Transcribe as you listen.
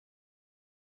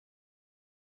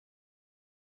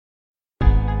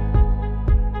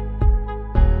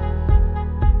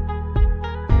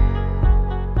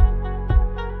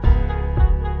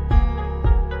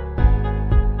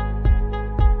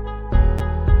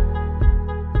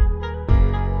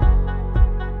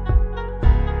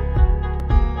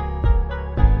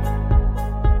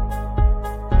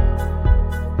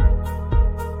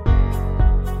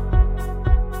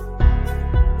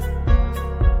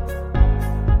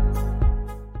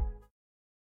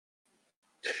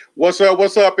What's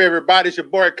up, everybody? It's your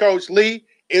boy, Coach Lee.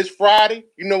 It's Friday.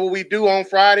 You know what we do on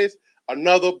Fridays?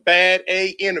 Another Bad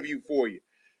A interview for you.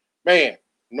 Man,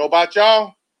 you know about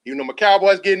y'all? Even though my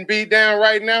Cowboys getting beat down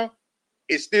right now,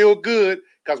 it's still good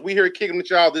because we here kicking with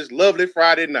y'all this lovely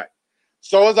Friday night.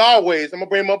 So as always, I'm going to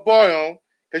bring my boy on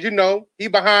because, you know, he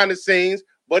behind the scenes,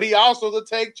 but he also the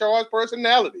take charge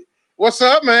personality. What's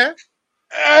up, man?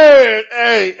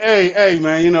 Hey,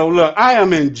 man. You know, look, I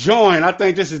am enjoying. I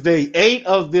think this is day 8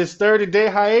 of this 30-day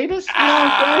hiatus. You know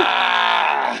what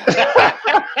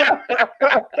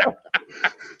I'm saying?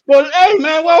 But hey,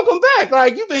 man, welcome back.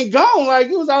 Like, you've been gone. Like,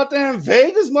 you was out there in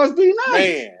Vegas. Must be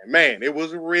nice. Man, it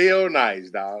was real nice,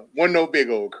 dog. Wasn't no big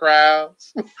old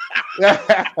crowds.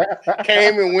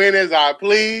 Came and went as I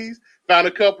pleased. Found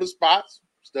a couple of spots.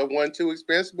 Stuff wasn't too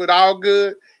expensive, but all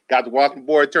good. Got to watch my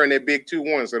boy turn that big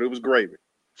 2-1, so it was gravy.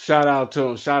 Shout out to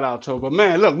him. But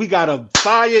man, look, we got a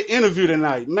fire interview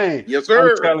tonight, man. Yes,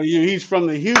 sir. I'm telling you, he's from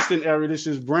the Houston area. This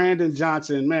is Brandon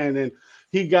Johnson, man, and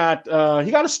he got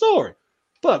a story.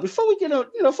 But before we get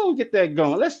that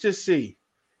going, let's just see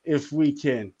if we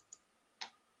can.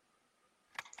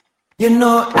 You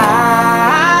know,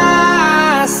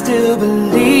 I still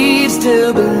believe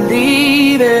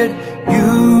it.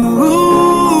 You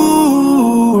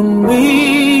and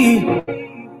me.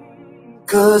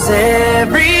 'Cause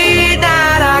every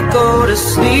night I go to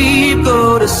sleep,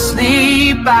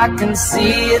 I can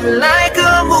see it like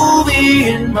a movie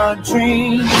in my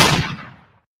dream.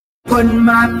 Putting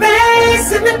my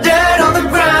face in the dirt on the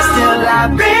ground, still I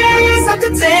raise up to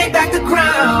take back the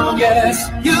crown. Yes,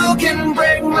 you can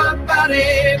break my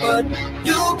body, but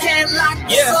you can't lock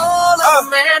the soul of a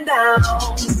man down.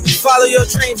 Follow your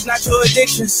dreams, not your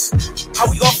addictions. How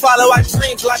we gon' follow our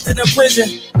dreams locked in a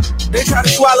prison? They try to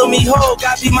swallow me whole,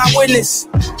 God be my witness.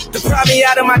 They pry me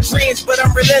out of my dreams, but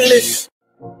I'm relentless.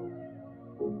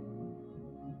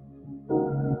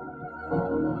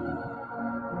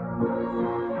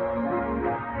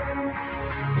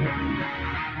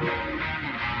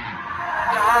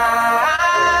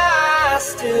 I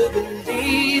still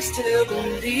believe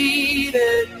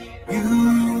it. You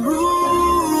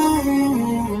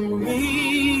and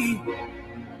me.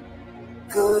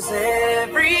 'Cause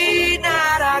every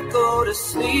night I go to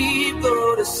sleep,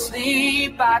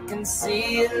 I can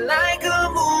see it like a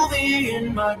movie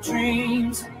in my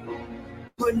dreams.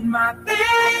 Putting my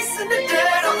face in the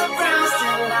dirt on the ground,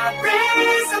 still I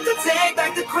raise up to take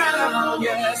back the crown.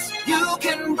 Yes, you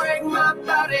can break my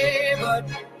body, but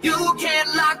you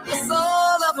can't lock the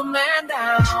soul of a man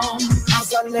down.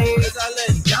 As I lay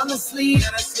down to sleep,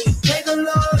 take a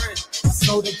look,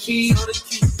 so the key,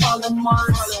 fallen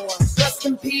ones, rest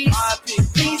in peace,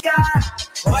 please God,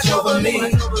 watch over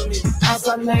me. As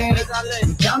I lay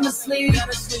down to sleep,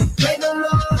 take a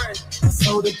look,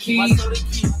 so the key,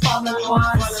 fallen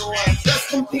ones,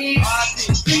 rest in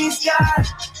peace, please God,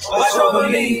 watch over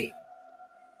me.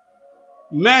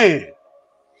 Man,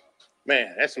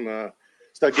 that's some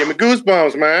stuff giving me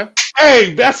goosebumps, man.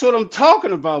 Hey, that's what I'm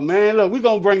talking about, man. Look, we're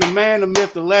gonna bring the man, the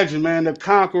myth, the legend, man, the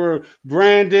conqueror,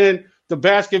 Brandon, the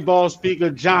basketball speaker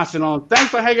Johnson on.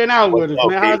 Thanks for hanging out with us,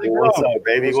 man. How's it going? What's up,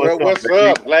 baby? What's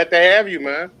up? Glad to have you,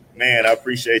 man. Man, I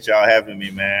appreciate y'all having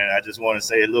me, man. I just want to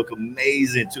say it look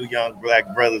amazing. 2 young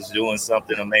black brothers doing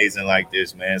something amazing like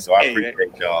this, man. So I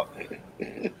appreciate y'all.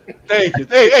 Thank you.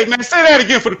 Hey, man, say that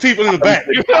again for the people in the back.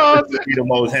 You know, be the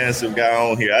most handsome guy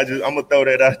on here. I'm gonna throw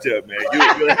that out there, man.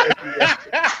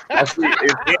 I see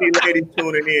if any lady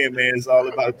tuning in, man, it's all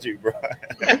about you, bro.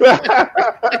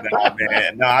 Nah,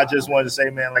 man. No, I just wanted to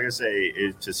say, man, like I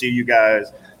say, to see you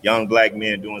guys, young black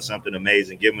men, doing something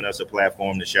amazing, giving us a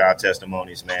platform to share our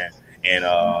testimonies, man. And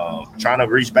trying to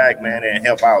reach back, man, and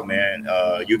help out, man.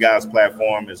 You guys'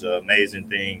 platform is an amazing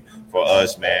thing for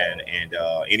us, man. And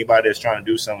anybody that's trying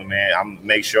to do something, man, I'm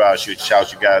make sure I should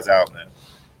shout you guys out, man.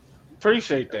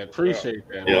 Appreciate that.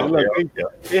 Yeah, look,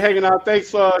 they hanging out. Thanks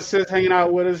for sis hanging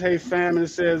out with us. Hey, fam, and it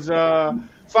says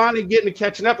finally getting to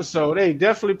catch an episode. Hey,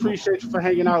 definitely appreciate you for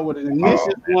hanging out with us. And this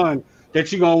is one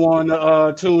that you're gonna want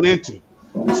to tune into.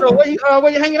 So where you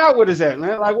hanging out with us at,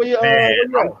 man? Like where you?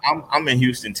 I'm in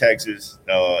Houston, Texas.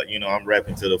 You know, I'm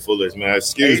repping to the fullest, man.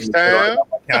 Excuse me,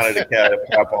 Canada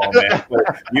pop on, man.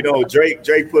 But you know,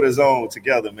 Drake put his own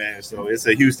together, man. So it's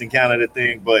a Houston, Canada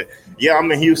thing. But yeah, I'm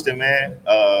in Houston, man.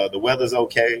 The weather's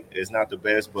okay. It's not the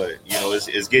best, but you know,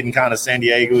 it's getting kind of San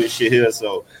Diego shit here.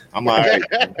 So I'm all right.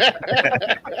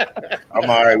 I'm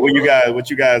all right. What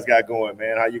you guys got going,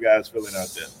 man? How you guys feeling out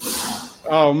there?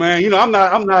 Oh man, you know, I'm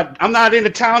not in the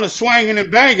town of swinging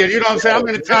and banging. You know what I'm saying? I'm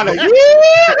in the town of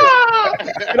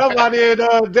I'm out here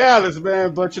in Dallas,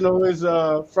 man. But you know, it's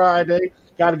Friday.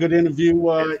 Got a good interview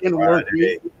in the work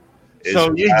week.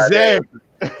 So exactly.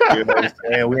 You know what I'm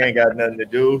saying? We ain't got nothing to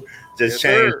do. Just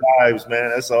change lives,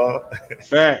 man. That's all.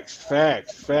 Facts.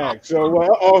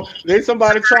 So, there's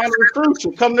somebody trying to recruit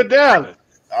you. Come to Dallas.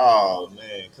 Oh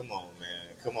man, come on,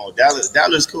 man. Come on.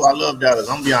 Dallas cool. I love Dallas.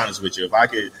 I'm gonna be honest with you. If I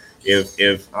could,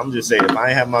 if I'm just saying, if I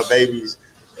ain't have my babies,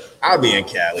 I'll be in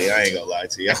Cali. I ain't gonna lie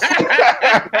to you. If I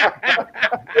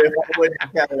went to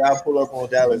Cali, I'll pull up on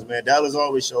Dallas, man. Dallas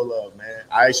always show love, man.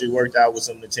 I actually worked out with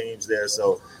some of the teams there,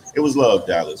 so it was love,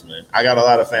 Dallas, man. I got a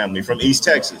lot of family from East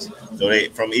Texas. So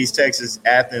from East Texas,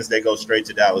 Athens, they go straight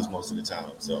to Dallas most of the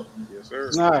time. So yes,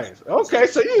 sir. Nice. Okay,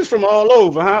 so you was from all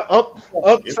over, huh? Up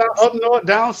south, up north,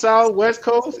 down south, west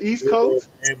coast, east coast.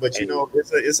 Yeah, but you know,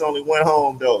 it's only one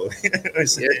home though.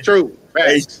 It's true.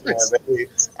 Thanks.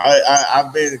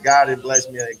 I've been, God had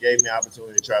blessed me and gave me an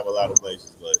opportunity to travel a lot of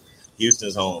places, but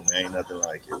Houston's home. There ain't nothing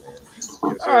like it, man.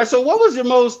 All right. So, what was your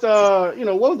most, what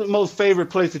was the most favorite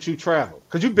place that you traveled?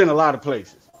 Because you've been a lot of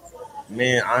places.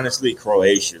 Man, honestly,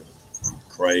 Croatia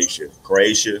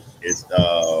is,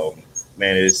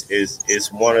 man,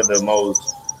 it's one of the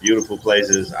most beautiful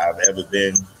places I've ever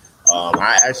been.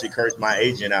 I actually cursed my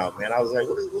agent out, man. I was like,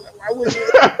 why would you? You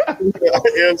know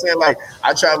what I'm saying? Like,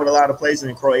 I traveled a lot of places,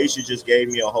 and Croatia just gave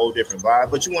me a whole different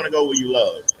vibe. But you want to go where you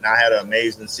love. And I had an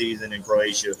amazing season in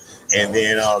Croatia. And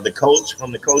then from the coach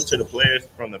to the players,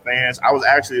 from the fans, I was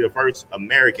actually the first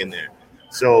American there.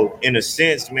 So in a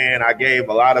sense, man, I gave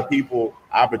a lot of people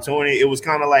opportunity. It was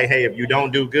kind of like, hey, if you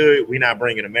don't do good, we're not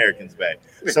bringing Americans back.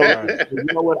 So you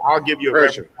know what? I'll give you a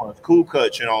reference point.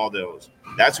 Kukoc and all those.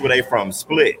 That's where they from,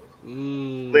 Split.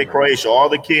 Split, Croatia. All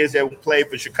the kids that played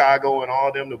for Chicago and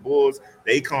all them, the Bulls,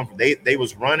 they come from, they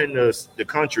was running the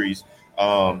countries.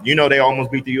 You know, they almost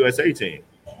beat the USA team.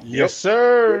 Yes,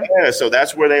 sir. Yeah, so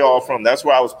that's where they all from. That's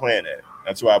where I was playing at.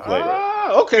 That's where I played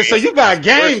at. Okay, so you got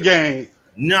game.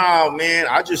 No, man,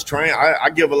 I just train. I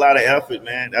give a lot of effort,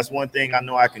 man. That's one thing I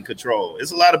know I can control.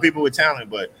 It's a lot of people with talent,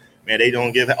 but, man, they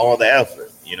don't give all the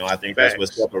effort. You know, I think that's what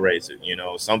separates it. You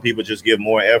know, some people just give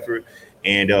more effort,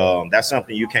 and that's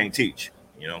something you can't teach,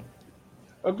 you know.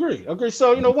 Agree.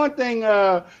 So, you know, one thing,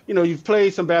 you know, you've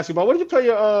played some basketball. Where did you play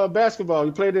your basketball?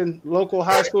 You played in local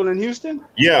high school in Houston?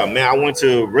 Yeah, man, I went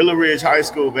to Rilla Ridge High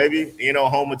School, baby. You know,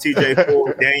 home of TJ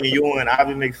Ford, Daniel Ewing,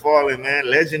 Ivy McFarland, man,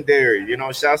 legendary. You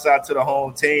know, shouts out to the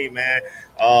home team, man.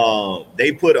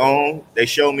 They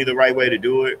showed me the right way to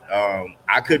do it.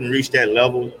 I couldn't reach that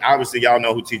level. Obviously, y'all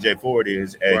know who TJ Ford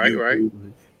is. Right.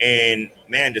 And,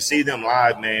 man, to see them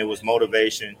live, man, it was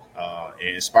motivation.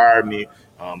 It inspired me.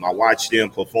 I watched them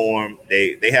perform.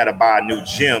 They had to buy a new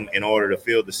gym in order to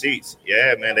fill the seats.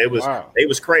 Yeah, man, they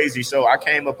was crazy. So I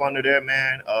came up under there,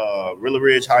 man. Rilla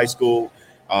Ridge High School,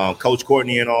 Coach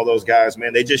Courtney and all those guys,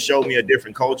 man. They just showed me a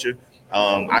different culture.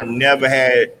 I never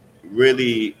had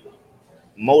really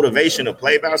motivation to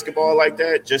play basketball like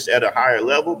that, just at a higher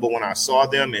level. But when I saw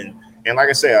them and like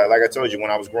I said, like I told you, when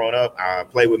I was growing up, I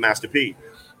played with Master P,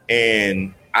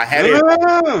 and I had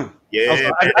it.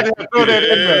 Yeah, I didn't throw that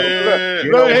in there.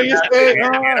 You know,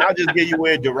 and I'll just give you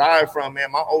where it derived from,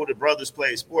 man. My older brothers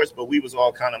played sports, but we was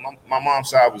all kind of, my mom's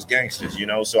side was gangsters, you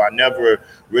know, so I never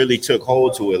really took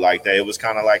hold to it like that. It was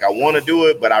kind of like, I want to do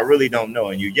it, but I really don't know,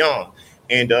 and you're young.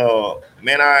 And,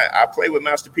 man, I played with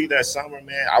Master P that summer,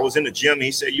 man. I was in the gym.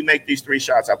 He said, you make these 3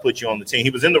 shots, I put you on the team.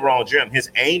 He was in the wrong gym.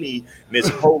 His auntie, Miss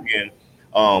Hogan,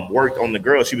 worked on the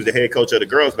girls. She was the head coach of the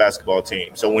girls basketball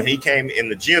team. So when he came in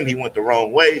the gym, he went the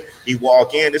wrong way. He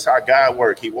walked in. This is how God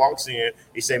works. He walks in.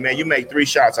 He said, man, you make 3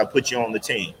 shots, I'll put you on the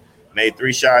team. Made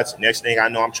 3 shots. Next thing I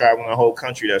know, I'm traveling the whole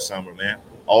country that summer, man.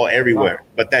 All everywhere. Wow.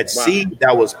 But that seed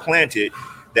that was planted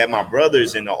that my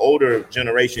brothers in the older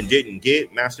generation didn't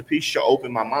get, Master P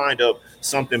opened my mind up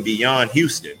something beyond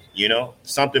Houston, you know,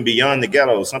 something beyond the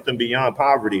ghetto, something beyond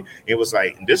poverty. It was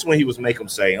like, this one he was making them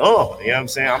say, oh, you know what I'm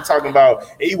saying? I'm talking about,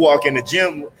 he walk in the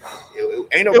gym,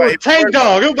 ain't nobody. It was Tank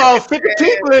Dog. It was about 50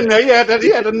 people in there. He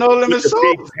had a no limit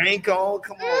song. Tank on,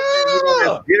 come on, man. You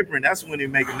know, that's different. That's when they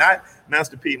make it, not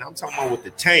Master P. And I'm talking about with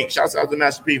the Tank. Shouts out to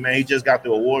Master P, man. He just got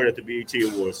the award at the BET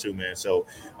Awards too, man. So,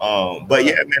 but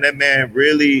yeah, man, that man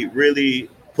really, really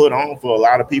put on for a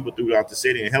lot of people throughout the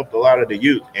city and helped a lot of the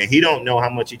youth. And he don't know how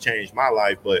much he changed my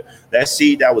life, but that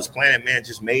seed that was planted, man,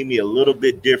 just made me a little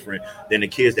bit different than the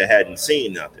kids that hadn't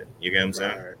seen nothing. You get what I'm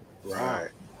saying? Right.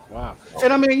 Wow.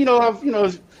 And I mean, you're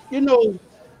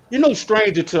no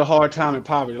stranger to a hard time and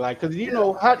poverty, like, because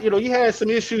you had some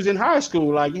issues in high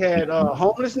school, like you had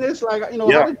homelessness, like, you know.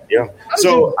 Yeah.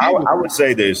 So I would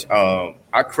say this.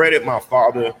 I credit my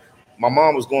father. my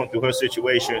mom was going through her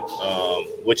situation,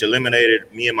 which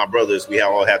eliminated me and my brothers. We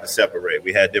all had to separate.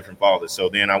 We had different fathers. So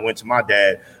then I went to my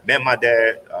dad, met my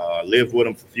dad, lived with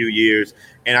him for a few years.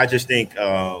 And I just think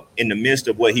in the midst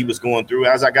of what he was going through,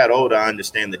 as I got older, I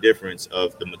understand the difference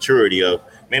of the maturity of,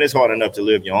 man, it's hard enough to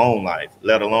live your own life,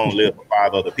 let alone live for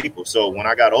 5 other people. So when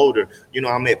I got older,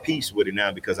 I'm at peace with it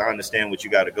now because I understand what you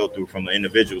got to go through from an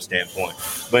individual standpoint.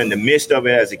 But in the midst of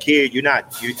it as a kid, you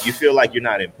feel like you're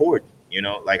not important.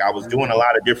 Like I was doing a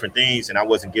lot of different things and I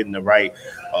wasn't getting the right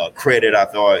credit. I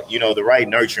thought, the right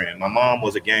nurturing. My mom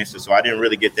was a gangster, so I didn't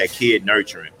really get that kid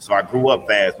nurturing. So I grew up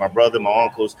fast. My brother, my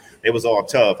uncles, they was all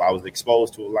tough. I was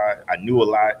exposed to a lot. I knew a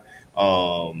lot.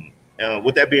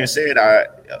 With that being said,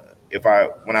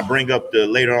 when I bring up the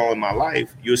later on in my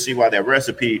life, you'll see why that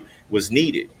recipe was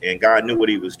needed. And God knew what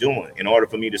he was doing. In order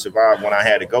for me to survive when I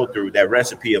had to go through that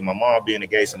recipe of my mom being a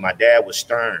gangster, my dad was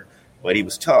stern. But he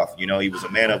was tough. He was a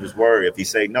man of his word. If he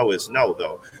say no, it's no,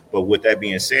 though. But with that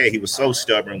being said, he was so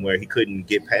stubborn where he couldn't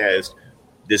get past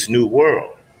this new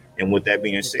world. And with that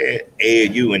being said,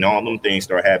 AAU and all them things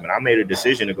start happening. I made a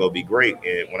decision to go be great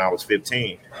when I was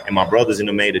 15, and my brothers and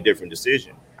them made a different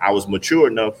decision. I was mature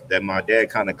enough that my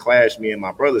dad kind of clashed me and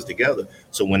my brothers together.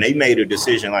 So when they made a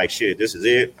decision like, shit, this is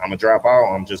it, I'm going to drop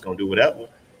out, I'm just going to do whatever,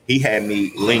 he had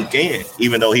me link in,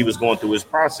 even though he was going through his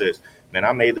process. Man,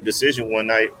 I made the decision one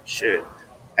night, shit,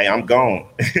 hey, I'm gone.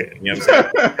 You know what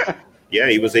I'm saying? Yeah,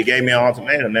 they gave me an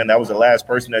ultimatum, man. That was the last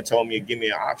person that told me to give me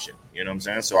an option. You know what I'm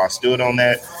saying? So I stood on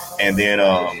that. And then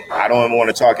I don't even want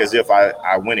to talk as if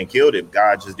I went and killed it.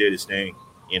 God just did his thing,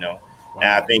 And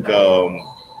I think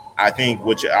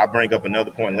which I'll bring up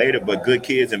another point later, but good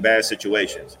kids in bad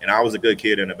situations. And I was a good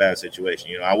kid in a bad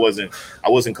situation. I wasn't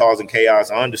causing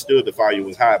chaos. I understood the fire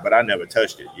was hot, but I never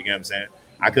touched it. You get what I'm saying?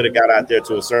 I could have got out there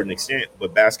to a certain extent,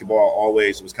 but basketball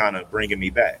always was kind of bringing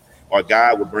me back, or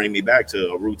God would bring me back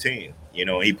to a routine.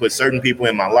 He put certain people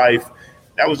in my life.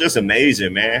 That was just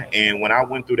amazing, man. And when I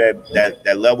went through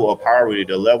that level of poverty,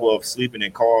 the level of sleeping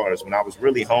in cars, when I was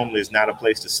really homeless, not a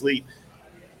place to sleep,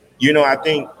 I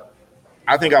think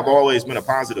I've always been a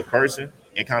positive person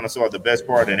and kind of saw the best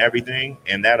part in everything.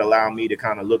 And that allowed me to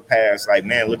kind of look past, like,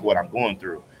 man, look what I'm going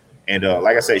through. And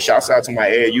like I say, shouts out to my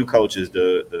AAU coaches,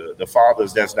 the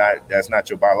fathers that's not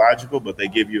your biological, but they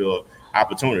give you an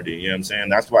opportunity. You know what I'm saying?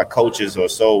 That's why coaches are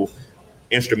so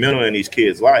instrumental in these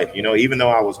kids' life. Even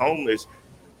though I was homeless,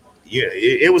 yeah,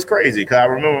 it was crazy because I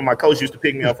remember my coach used to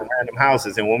pick me up from random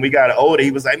houses. And when we got older,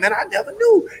 he was like, man, I never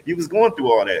knew you was going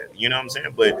through all that. You know what I'm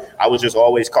saying? But I was just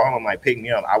always calling him, like, pick me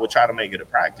up. I would try to make it a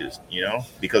practice,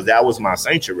 because that was my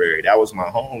sanctuary. That was my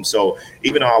home. So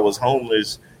even though I was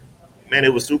homeless, man,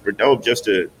 it was super dope just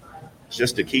to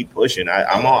keep pushing.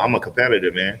 I'm a competitor,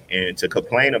 man, and to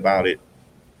complain about it,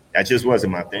 that just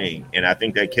wasn't my thing. And I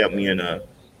think that kept me in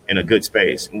a good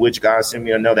space, in which God sent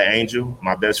me another angel.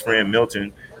 My best friend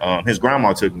Milton, his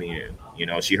grandma took me in.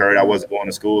 She heard I wasn't going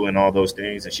to school and all those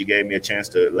things, and she gave me a chance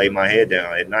to lay my head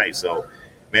down at night. So,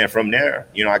 man, from there,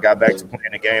 I got back to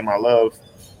playing the game I love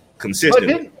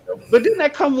consistently. But didn't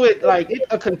that come with like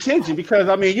a contingent? Because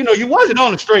you wasn't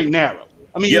on the straight and narrow.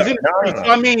 You're in the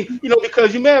streets. No.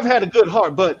 Because you may have had a good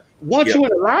heart, but once you're in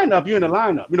the lineup, you're in the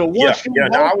lineup.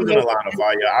 I was in the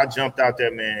lineup. I jumped out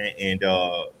there, man, and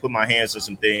put my hands to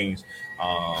some things,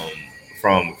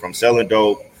 from selling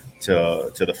dope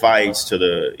to the fights to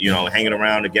the hanging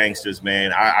around the gangsters,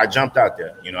 man. I jumped out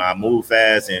there. I moved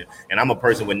fast, and I'm a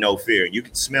person with no fear. You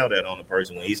can smell that on the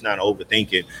person when he's not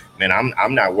overthinking. Man,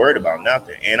 I'm not worried about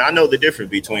nothing, and I know the difference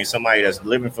between somebody that's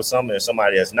living for something and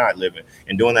somebody that's not living.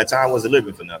 And during that time, I wasn't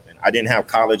living for nothing. I didn't have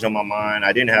college on my mind.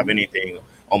 I didn't have anything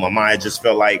on my mind. It just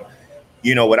felt like,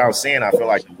 what I was saying, I felt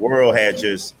like the world had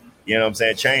just,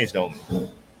 changed on me.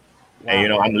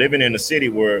 And, I'm living in a city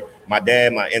where my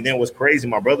dad, and then what's crazy,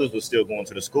 my brothers were still going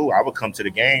to the school. I would come to the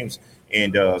games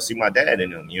and see my dad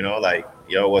in them, like,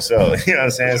 yo, what's up? You know what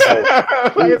I'm saying? So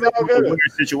it was a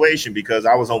weird situation because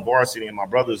I was on varsity and my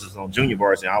brothers was on junior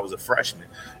varsity. And I was a freshman,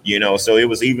 so it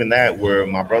was even that where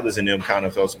my brothers and them kind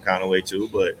of felt some kind of way too.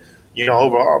 But,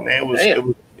 overall, man,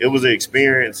 it was an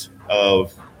experience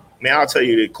of, man, I'll tell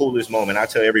you the coolest moment. I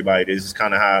tell everybody this is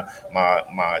kind of how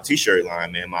my T-shirt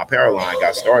line, man, my apparel line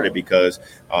got started because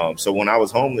so when I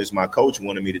was homeless, my coach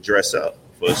wanted me to dress up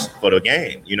for the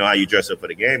game. You know how you dress up for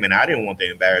the game, and I didn't want the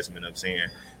embarrassment of saying,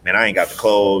 man, I ain't got the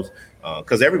clothes.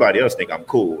 Because everybody else think I'm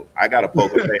cool. I got a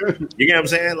poker face. You get what I'm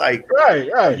saying? Like,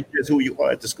 right. It's who you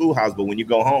are at the schoolhouse. But when you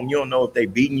go home, you don't know if they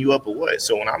beating you up or what.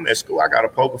 So when I'm at school, I got a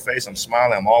poker face. I'm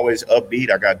smiling. I'm always upbeat.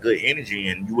 I got good energy,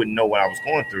 and you wouldn't know what I was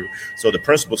going through. So the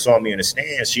principal saw me in the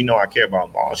stands. She know I care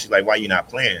about ball. She's like, "Why you not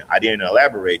playing?" I didn't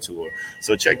elaborate to her.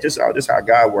 So check this out. This is how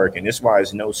God works, and this is why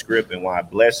it's no script and why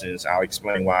blessings. I'll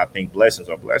explain why I think blessings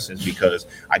are blessings, because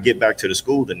I get back to the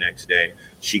school the next day.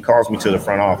 She calls me to the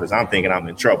front office. I'm thinking I'm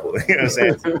in trouble. You know what I'm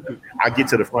saying? I get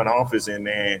to the front office, and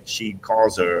man, she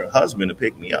calls her husband to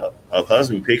pick me up. Her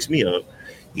husband picks me up.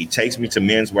 He takes me to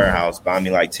Men's Warehouse, buy me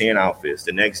like 10 outfits.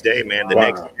 The next day, man,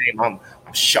 next game, I'm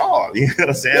shocked. You know what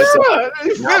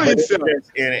I'm saying?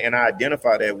 And I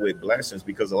identify that with blessings,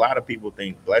 because a lot of people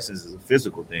think blessings is a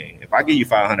physical thing. If I give you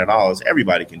 $500,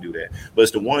 everybody can do that. But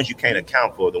it's the ones you can't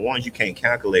account for, the ones you can't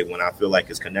calculate when I feel like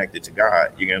it's connected to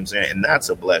God. You get what I'm saying? And that's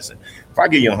a blessing. If I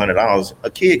give you $100, a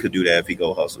kid could do that if he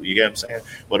go hustle. You get what I'm saying?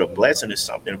 But a blessing is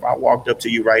something. If I walked up to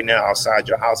you right now outside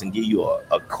your house and give you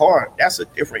a car, that's a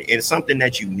different, it's something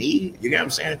that you need. You get what I'm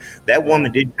saying? That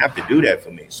woman didn't have to do that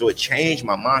for me. So it changed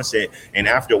my mindset. And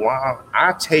after a while,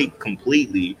 I take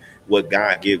completely what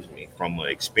God gives me from an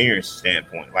experience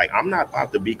standpoint. Like, I'm not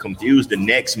about to be confused the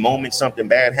next moment something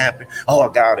bad happened. Oh,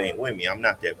 God ain't with me. I'm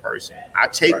not that person. I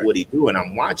take what he do and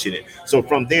I'm watching it. So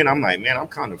from then I'm like, man, I'm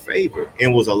kind of favored. It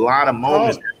was a lot of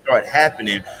moments that start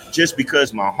happening just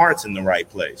because my heart's in the right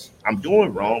place. I'm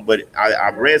doing wrong, but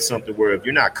I've read something where if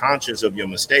you're not conscious of your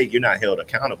mistake, you're not held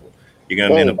accountable. You're going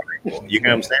to be in the Bible. You know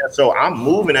what I'm saying? So I'm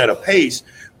moving at a pace,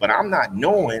 but I'm not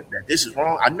knowing that this is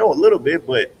wrong. I know a little bit,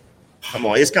 but come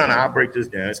on, it's kind of, I'll break this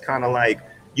down. It's kind of like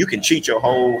you can cheat your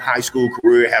whole high school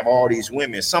career, have all these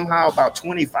women. Somehow about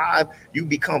 25, you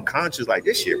become conscious like,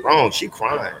 this shit wrong. She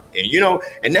crying. And, you know,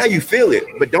 and now you feel it.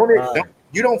 But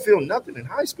you don't feel nothing in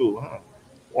high school, huh?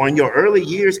 Or in your early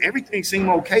years, everything seemed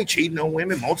okay. Cheating on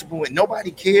women, multiple, and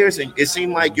nobody cares. And it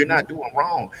seemed like you're not doing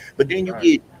wrong. But then you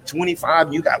get 25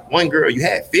 and you got one girl. You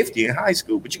had 50 in high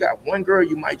school, but you got one girl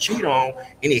you might cheat on,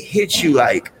 and it hits you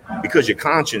like, because your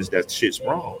conscience, that shit's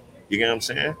wrong. You get what I'm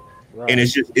saying? Right. And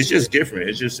it's just different.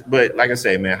 It's just, but like I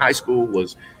say, man, high school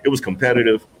was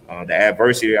competitive. The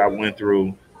adversity I went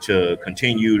through to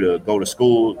continue to go to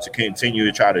school, to continue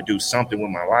to try to do something with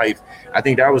my life, I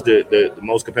think that was the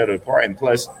most competitive part. And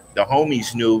plus, the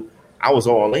homies knew I was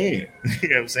all in. You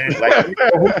know what I'm saying? Like,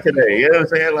 today, you know what I'm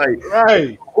saying? Like,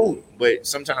 right. But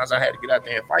sometimes I had to get out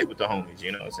there and fight with the homies.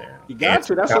 You know what I'm saying? You got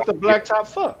to. That's what the black top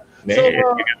for. Man,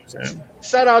 so,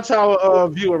 shout out to our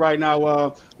viewer right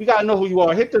now. We got to know who you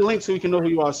are. Hit the link so we can know who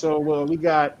you are. So we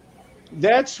got,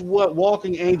 that's what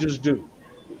walking angels do.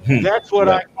 That's what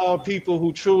I call people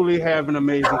who truly have an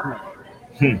amazing heart.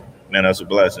 Man, that's a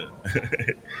blessing.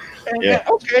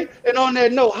 Okay. And on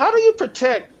that note, how did you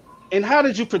protect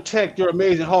your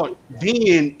amazing heart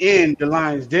being in the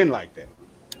Lion's Den like that?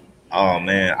 Oh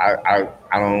man, I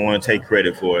don't want to take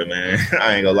credit for it, man.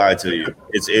 I ain't gonna lie to you.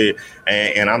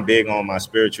 And I'm big on my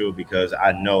spiritual, because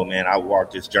I know, man, I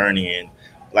walked this journey, and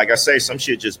like I say, some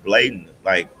shit just blatant.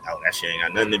 Like, oh, that shit ain't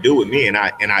got nothing to do with me, and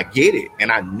I get it,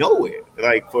 and I know it.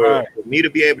 Like for me to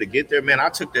be able to get there, man, I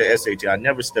took the SAT. I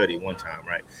never studied one time,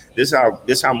 right? This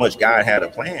how much God had a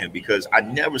plan, because I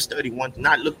never studied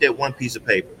not looked at one piece of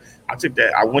paper. I took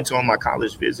that. I went to all my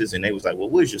college visits, and they was like, well,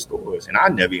 where's your scores? And I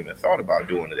never even thought about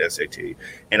doing the SAT.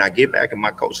 And I get back, and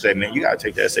my coach said, man, you got to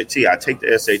take the SAT. I take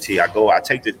the SAT. I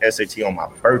take the SAT on my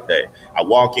birthday. I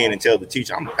walk in and tell the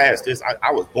teacher, I'm past this.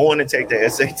 I was born to take the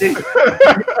SAT.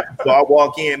 So I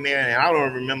walk in, man, and I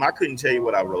don't remember. I couldn't tell you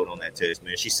what I wrote on that test,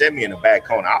 man. She set me in the back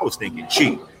corner. I was thinking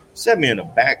cheat. Set me in the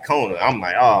back corner. I'm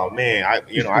like, oh man, I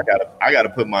gotta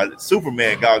put my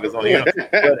Superman goggles on.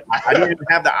 But I didn't even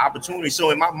have the opportunity. So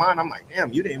in my mind, I'm like,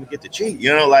 damn, you didn't even get to cheat.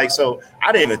 So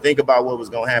I didn't even think about what was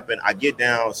gonna happen. I get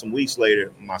down some weeks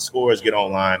later, my scores get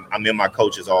online. I'm in my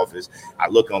coach's office. I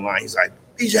look online. He's like,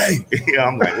 BJ.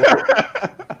 I'm like,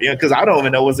 what? Because I don't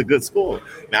even know what's a good score.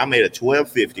 Man, I made a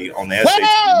 1250 on the SAT.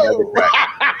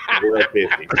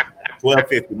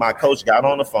 1250. My coach got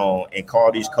on the phone and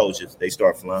called these coaches. They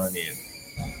start flying in.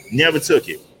 Never took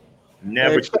it.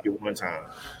 Took it one time.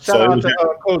 Shout out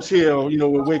to Coach Hill,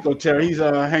 with Waco Terror. He's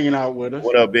hanging out with us.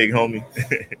 What up, big homie?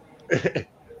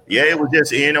 Yeah, it was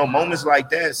just, moments like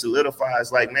that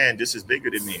solidifies like, man, this is bigger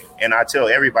than me. And I tell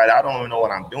everybody, I don't even know what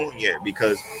I'm doing yet,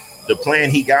 because the plan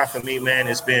he got for me, man,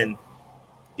 it's been,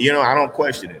 I don't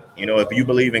question it. If you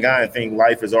believe in God and think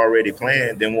life is already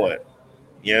planned, then what?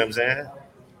 You know what I'm saying?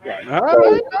 Right.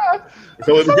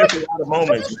 So it was just a lot of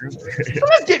moments. So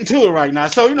let's get into it right now.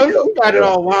 So you got it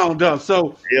all wound up.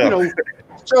 So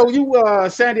so you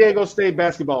San Diego State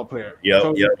basketball player.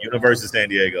 Yeah, University of San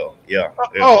Diego. Yeah.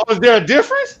 Oh, is there a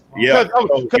difference? Yeah.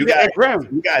 So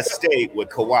you got State with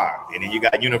Kawhi, and then you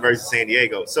got University of San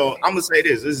Diego. So I'm gonna say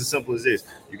this. This is as simple as this.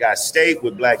 You got State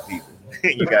with black people.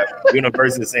 You got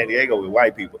University of San Diego with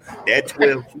white people. That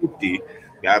 1250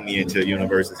 got me into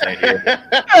University of San Diego.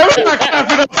 We're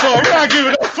not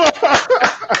giving up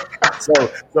for.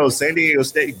 So San Diego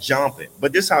State jumping,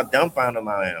 but this is how dumbfounded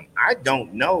I am. I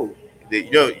don't know that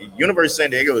University of San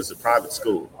Diego is a private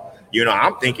school.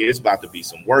 I'm thinking it's about to be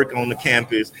some work on the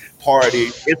campus, party.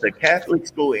 It's a Catholic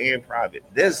school and private.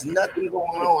 There's nothing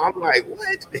going on. I'm like,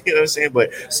 what? You know what I'm saying?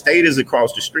 But State is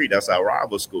across the street. That's our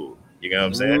rival school. You know what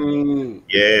I'm saying?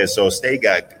 Yeah. So State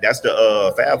that's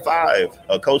the Fab Five,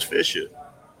 Coach Fisher.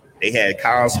 They had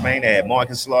Kyle Spain, they had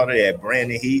Marcus Slaughter, they had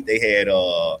Brandon Heath, they had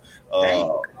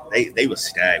they were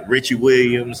stacked. Richie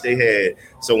Williams,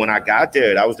 so when I got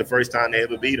there, that was the first time they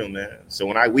ever beat them, man.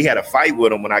 So we had a fight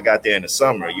with them when I got there in the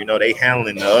summer. They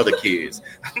handling the other kids.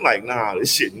 I'm like, nah,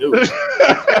 this shit new. Hey,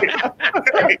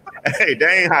 that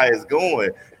ain't how it's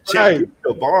going. Check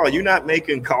the ball. You're not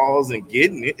making calls and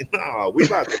getting it. No, we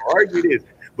about to argue this.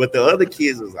 But the other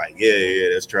kids was like, yeah,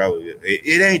 that's travel.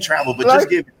 It ain't travel, but just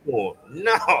give it to them.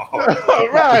 No.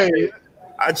 Right.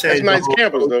 I changed. That's nice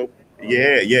campus, though.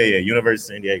 Yeah.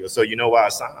 University of San Diego. So you know why I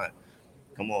signed?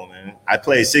 Come on, man. I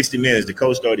played 60 minutes. The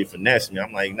coach started finessing me.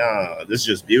 I'm like, nah, this is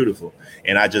just beautiful.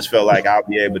 And I just felt like I'll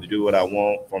be able to do what I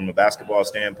want from a basketball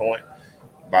standpoint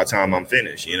by the time I'm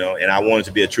finished, and I wanted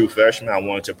to be a true freshman. I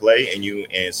wanted to play,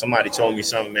 and somebody told me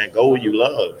something, man, go where you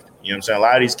loved. You know what I'm saying? A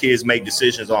lot of these kids make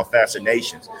decisions on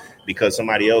fascinations because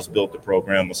somebody else built the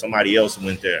program or somebody else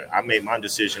went there. I made my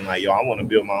decision like, I want to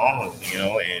build my own,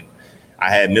 and I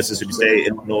had Mississippi State,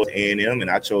 Illinois, A&M, and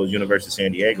I chose University of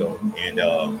San Diego. And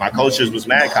my coaches was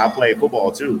mad because I played football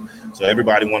too. So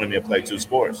everybody wanted me to play two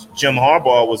sports. Jim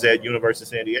Harbaugh was at University of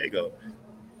San Diego.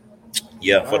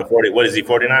 Yeah, for the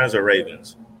 49ers or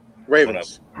Ravens?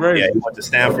 Ravens. Yeah, he went to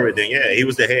Stanford. Then, he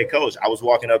was the head coach. I was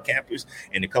walking up campus,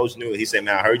 and the coach knew it. He said,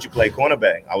 man, I heard you play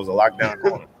cornerback. I was a lockdown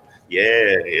corner.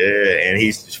 Yeah. And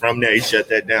he's from there. He shut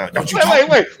that down. Don't you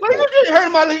wait. What you heard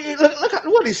my look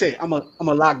what he say? I'm a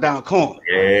lockdown corner.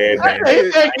 Yeah, man.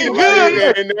 He think you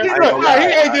good. He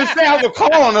ain't just say I'm a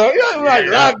corner. You're like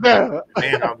lockdown.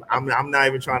 Man, I'm not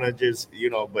even trying to just,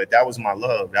 but that was my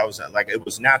love. That was like it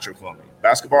was natural for me.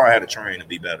 Basketball, I had to train to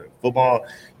be better. Football,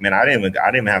 man, I didn't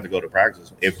even have to go to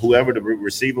practice. If whoever the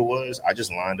receiver was, I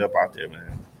just lined up out there,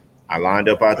 man. I lined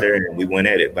up out there and we went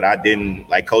at it. But I didn't,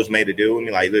 like Coach made a deal with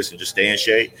me, like, listen, just stay in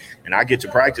shape. And I get to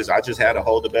practice. I just had to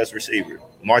hold the best receiver.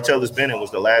 Martellus Bennett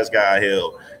was the last guy I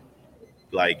held,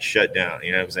 like, shut down.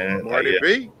 You know what I'm saying? Marty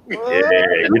B?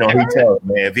 Yeah, he tells,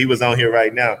 man, if he was on here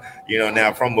right now,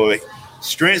 now from a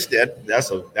strength,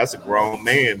 that's a grown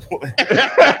man. Shout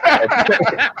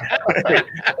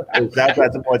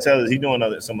out to Martellus. He's doing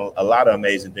a lot of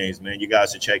amazing things, man. You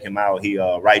guys should check him out. He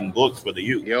writing books for the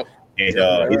youth. Yep. And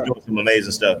he's doing some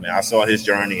amazing stuff, man. I saw his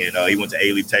journey, and he went to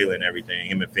A-Leaf Taylor and everything,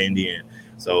 him and Fendi. And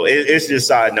so it's just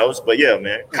side notes. But, yeah,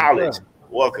 man, college,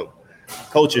 welcome.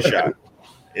 Culture shock.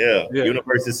 Yeah,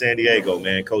 University of San Diego,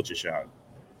 man, culture shock.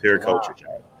 Pure culture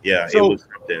shock. Yeah, so, it was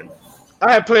something.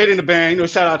 I had played in the band,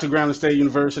 shout out to Grambling State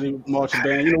University marching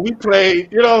band. We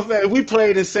played, we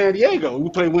played in San Diego. We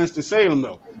played Winston-Salem,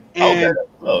 though. And,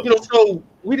 so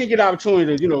we didn't get an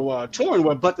opportunity to,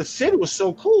 touring, but the city was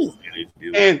so cool.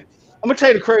 And I'm going to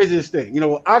tell you the craziest thing.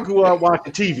 I grew up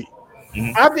watching TV.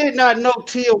 Mm-hmm. I did not know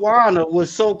Tijuana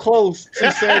was so close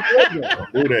to San Diego.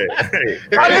 Do that. Hey,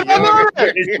 I didn't know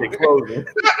that.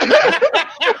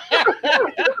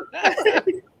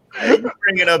 You're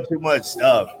bringing up too much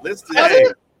stuff. Listen,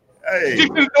 hey.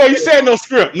 You said no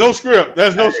script. No script.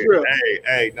 There's no script.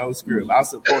 Hey, no script. I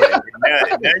support it.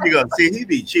 Now you're going to see he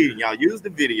be cheating. Y'all use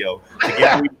the video to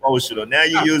get me emotional. Now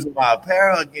you're using my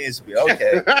apparel against me.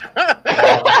 Okay.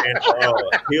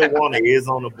 Tijuana is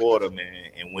on the border,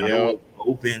 man. And when it was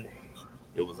open,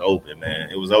 man.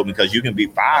 It was open because you can be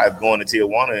 5 going to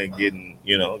Tijuana and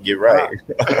get right.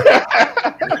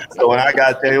 So when I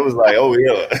got there, it was like, oh,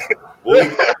 yeah.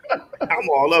 I'm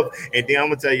all up. And then I'm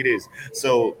going to tell you this.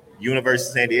 So University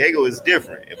of San Diego is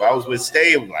different. If I was with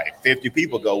State, like 50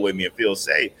 people go with me and feel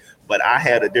safe. But I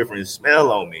had a different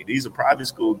smell on me. These are private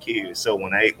school kids. So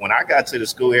when I got to the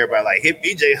school, everybody like, hit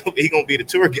BJ, he gonna be the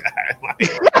tour guide.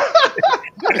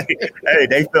 hey,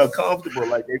 they felt comfortable,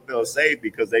 like they felt safe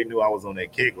because they knew I was on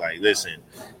that kick. Like, listen,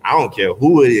 I don't care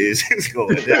who it is, it's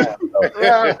going down.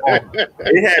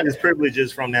 They had this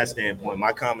privileges from that standpoint.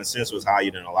 My common sense was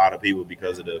higher than a lot of people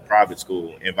because of the private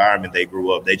school environment they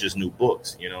grew up. They just knew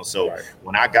books, you know. So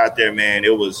when I got there, man,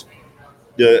 it was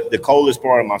the coldest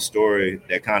part of my story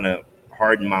that kind of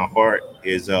hardened my heart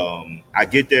is I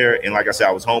get there, and like I said,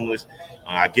 I was homeless.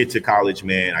 I get to college,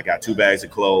 man. I got 2 bags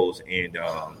of clothes, and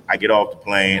I get off the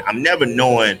plane. I'm never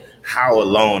knowing how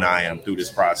alone I am through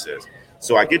this process.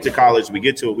 So I get to college. We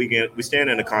get to a weekend. We stand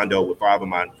in a condo with 5 of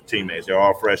my teammates. They're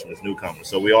all freshmen, newcomers.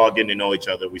 So we all getting to know each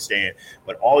other. We stand,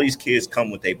 but all these kids come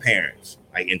with their parents,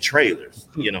 like in trailers.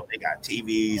 You know, they got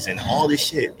TVs and all this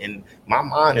shit. And my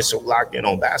mind is so locked in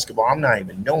on basketball. I'm not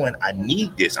even knowing I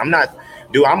need this. I'm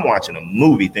watching a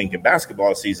movie thinking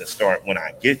basketball season start when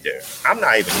I get there. I'm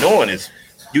not even knowing this.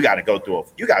 You got to go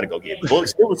get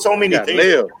books. There was so many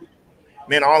things.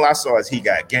 Man, all I saw is he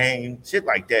got game, shit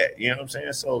like that. You know what I'm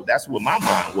saying? So that's what my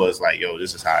mind was like, yo,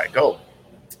 this is how it go.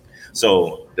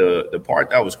 So the part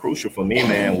that was crucial for me,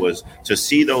 man, was to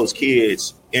see those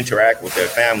kids interact with their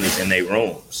families in their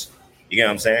rooms. You get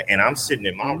what I'm saying? And I'm sitting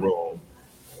in my room.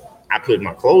 I put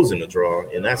my clothes in the drawer,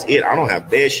 and that's it. I don't have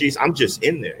bed sheets. I'm just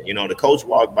in there. You know, the coach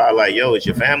walked by like, yo, is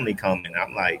your family coming?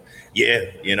 I'm like, yeah,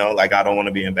 you know, like I don't want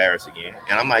to be embarrassed again.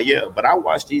 And I'm like, yeah, but I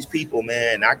watched these people,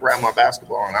 man. I grabbed my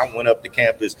basketball and I went up the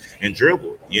campus and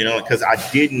dribbled, you know, because I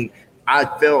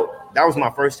felt that was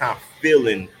my first time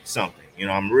feeling something. You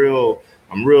know, I'm real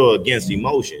against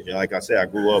emotions. You know, like I said, I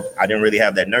grew up, I didn't really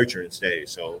have that nurturing stage.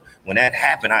 So when that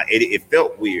happened, it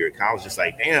felt weird. I was just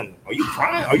like, damn, are you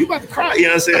crying? Are you about to cry? You know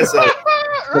what I'm saying? So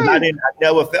I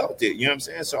never felt it. You know what I'm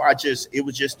saying? So it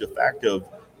was just the fact of,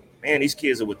 man, these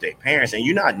kids are with their parents, and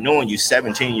you're not knowing you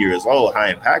 17 years old,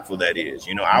 how impactful that is.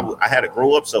 You know, I had to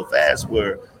grow up so fast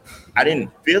where I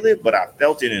didn't feel it, but I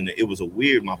felt it, and it was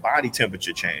my body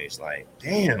temperature changed. Like,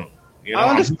 damn. You know, I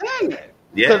understand that.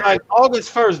 Yeah. Like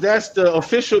August 1st, that's the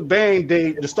official band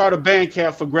day, the start of band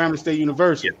camp for Grambling State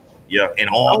University. Yeah, and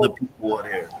all the people are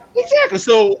there. Exactly.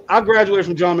 So I graduated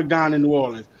from John McDonald in New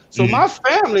Orleans. So my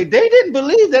family, they didn't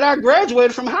believe that I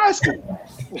graduated from high school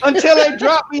until they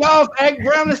dropped me off at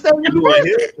Grambling State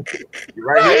University. You're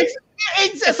right here.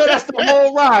 So that's the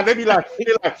whole ride. They be like,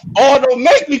 oh, don't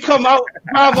make me come out,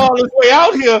 drive all this way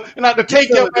out here, and have to take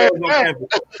your ass back.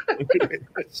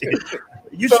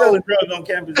 You selling drugs on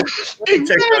campus? Exactly.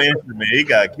 Check your instrument. He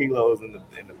got kilos in the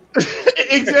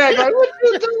Exactly. Like, what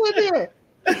you doing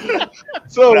there?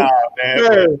 So,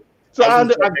 man. So I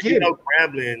get it.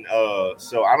 Grambling,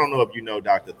 so I don't know if you know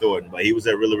Dr. Thornton, but he was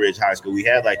at Willow Ridge High School. We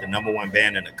had like the #1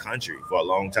 band in the country for a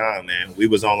long time, man. We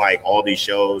was on like all these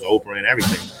shows, Oprah and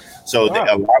everything. So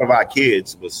a lot of our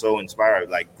kids was so inspired.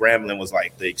 Like Grambling was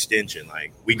like the extension.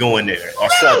 Like we go in there. Or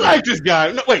I like this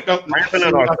guy. No, wait, no.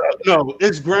 Grambling or no,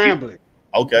 it's Grambling.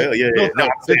 Okay, yeah. No,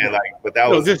 I'm saying like, but that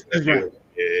was this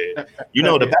yeah. You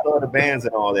know, the Battle of the Bands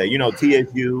and all that. You know,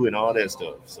 TSU and all that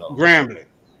stuff. So Grambling.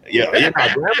 Yeah,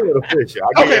 Grambling official.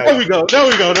 Okay, there we go.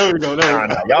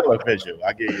 Nah, y'all official.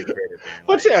 I give you the credit.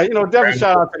 But yeah, definitely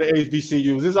shout out to the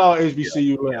HBCUs. It's all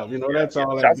HBCU love. That's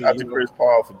all. Shout out to Chris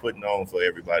Paul for putting on for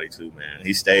everybody too, man.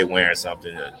 He stayed wearing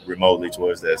something remotely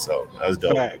towards that, so that was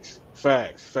dope.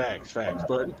 Facts.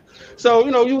 But so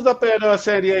you was up at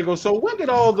San Diego. So when did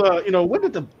when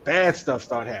did the bad stuff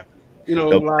start happening?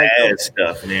 Bad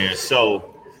stuff, man. So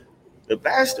the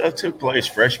bad stuff took place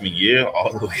freshman year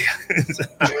all the way.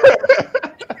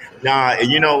 Nah,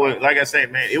 like I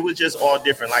said, man, it was just all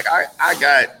different. Like I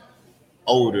got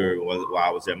older while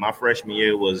I was there. My freshman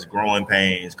year was growing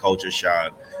pains, culture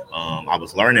shock. I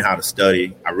was learning how to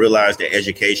study. I realized the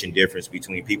education difference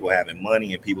between people having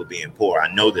money and people being poor.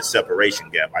 I know the separation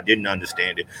gap. I didn't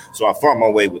understand it. So I fought my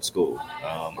way with school.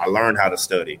 I learned how to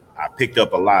study. I picked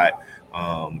up a lot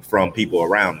from people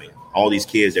around me. All these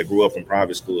kids that grew up in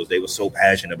private schools, they were so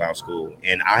passionate about school.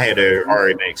 And I had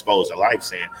already been exposed to life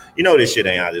saying, this shit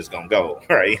ain't how this going to go,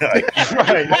 right? Like,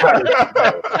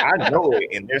 I know it.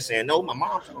 And they're saying, no, my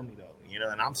mom told me though,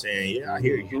 and I'm saying, yeah, I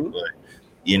hear you. But,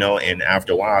 and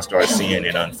after a while, I started seeing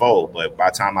it unfold. But by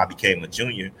the time I became a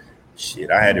junior,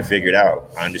 I had to figure it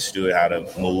out. I understood how to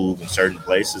move in certain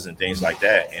places and things like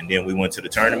that. And then we went to the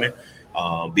tournament,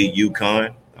 beat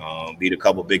UConn. Beat a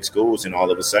couple big schools, and all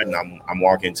of a sudden I'm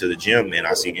walking to the gym and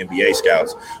I see NBA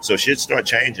scouts. So shit start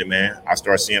changing, man. I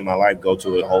start seeing my life go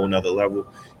to a whole nother level.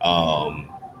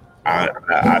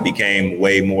 I became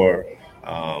way more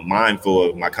mindful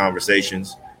of my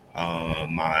conversations.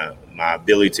 my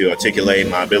ability to articulate,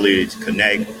 my ability to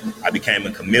connect. I became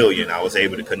a chameleon. I was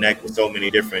able to connect with so many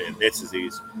different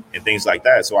ethnicities and things like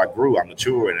that. So I grew, I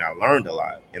matured, and I learned a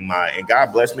lot. And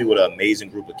God blessed me with an amazing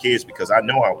group of kids because I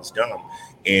know I was dumb.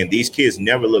 And these kids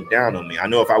never looked down on me. I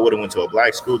know if I would have went to a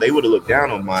black school, they would have looked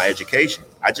down on my education.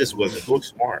 I just wasn't book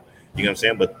smart. You know what I'm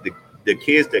saying? But the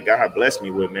kids that God blessed me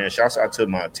with, man, shouts out to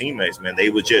my teammates, man. They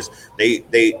were just, they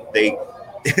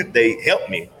helped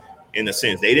me in a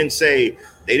sense. They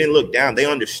didn't look down. They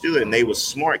understood, and they were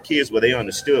smart kids, but they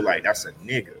understood like that's a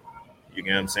nigga. You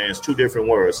know what I'm saying? It's two different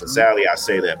words. So sadly, I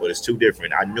say that, but it's two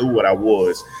different. I knew what I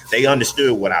was. They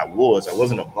understood what I was. I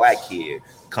wasn't a black kid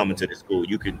coming to the school.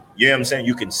 You know what I'm saying?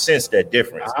 You can sense that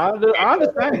difference. I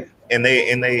understand. And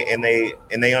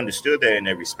they understood that and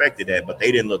they respected that, but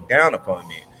they didn't look down upon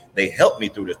me. They helped me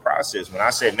through this process. When I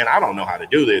said, man, I don't know how to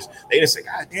do this, they didn't say,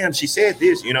 God damn, she said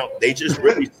this. You know, they just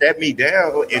really set me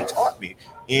down and taught me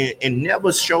and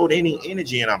never showed any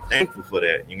energy. And I'm thankful for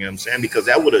that. You know what I'm saying? Because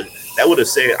that would have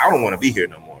said, I don't want to be here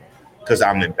no more because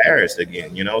I'm embarrassed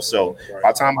again, you know? So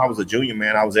by the time I was a junior,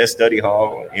 man, I was at study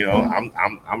hall, you know,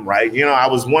 I'm right. You know, I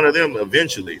was one of them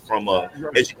eventually from a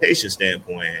education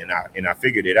standpoint, and I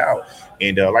figured it out.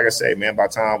 And like I say, man, by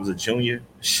the time I was a junior,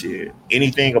 shit,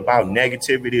 anything about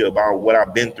negativity, about what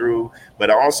I've been through, but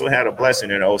I also had a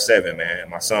blessing in 2007, man.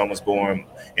 My son was born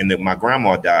and my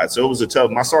grandma died. So it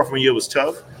was my sophomore year was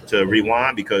tough to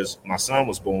rewind because my son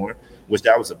was born, which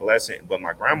that was a blessing, but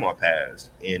my grandma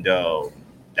passed. And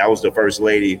that was the first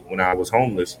lady when I was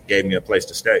homeless, gave me a place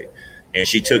to stay. And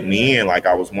she took me in like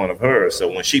I was one of hers. So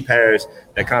when she passed,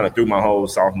 that kind of threw my whole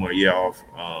sophomore year off.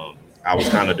 I was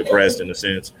kind of depressed in a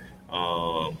sense.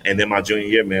 And then my junior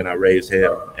year, man, I raised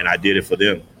hell and I did it for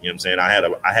them. You know what I'm saying? I had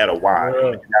a why.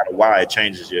 When you had a why, it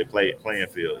changes your playing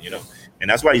field, you know? And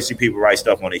that's why you see people write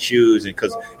stuff on their shoes, and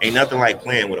because ain't nothing like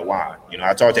playing with a why. You know,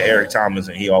 I talked to Eric Thomas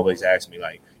and he always asks me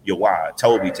like, your why.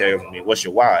 Toby tells me, what's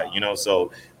your why? You know,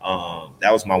 so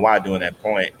that was my why during that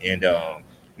point. And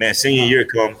man, senior year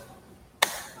come,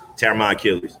 tear my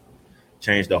Achilles,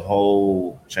 changed my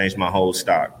whole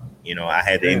stock. You know, I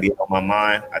had the NBA on my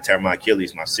mind. I tear my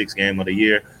Achilles, my 6th game of the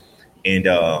year. And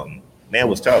man, it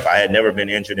was tough. I had never been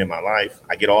injured in my life.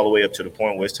 I get all the way up to the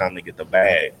point where it's time to get the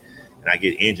bag, and I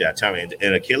get injured. I tell you,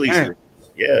 and Achilles,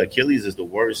 Achilles is the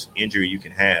worst injury you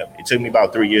can have. It took me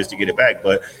about 3 years to get it back,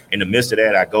 but in the midst of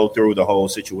that, I go through the whole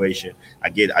situation. I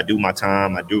do my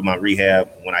time. I do my rehab.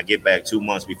 When I get back 2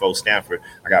 months before Stanford,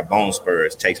 I got bone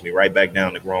spurs. Takes me right back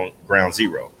down to ground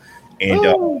zero.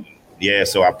 And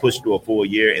so I pushed through a full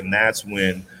year, and that's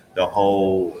when the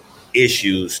whole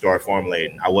issues start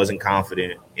formulating. I wasn't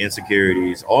confident,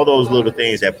 insecurities, all those little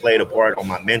things that played a part on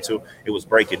my mental. It was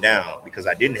breaking down because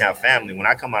I didn't have family. When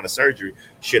I come out of surgery,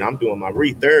 I'm doing my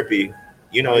re-therapy.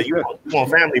 You know, you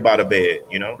want family by the bed,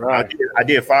 you know. Right. I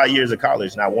did 5 years of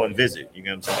college, not one visit, you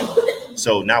know what I'm saying?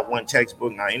 So not one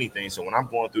textbook, not anything. So when I'm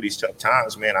going through these tough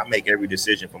times, man, I make every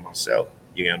decision for myself,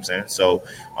 you know what I'm saying? So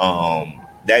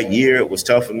that year was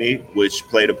tough for me, which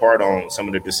played a part on some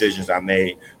of the decisions I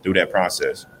made through that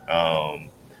process.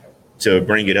 To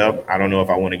bring it up, I don't know if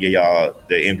I want to get y'all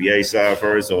the NBA side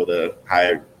first or how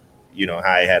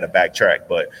I had to backtrack.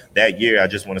 But that year, I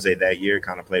just want to say that year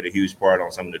kind of played a huge part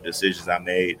on some of the decisions I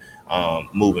made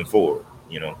moving forward,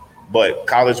 you know. But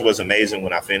college was amazing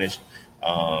when I finished.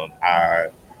 I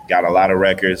got a lot of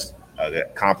records,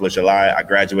 accomplished a lot. I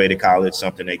graduated college,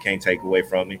 something they can't take away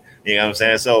from me. You know what I'm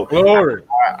saying? So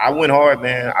I went hard,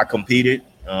 man. I competed.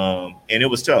 And it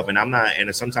was tough.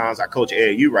 And sometimes I coach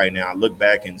AAU right now. I look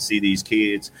back and see these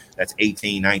kids that's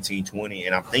 18, 19, 20.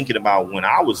 And I'm thinking about when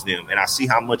I was them and I see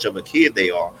how much of a kid they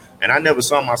are. And I never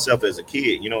saw myself as a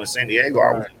kid. You know, in San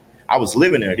Diego, I was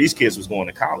living there. These kids was going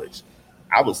to college.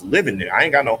 I was living there. I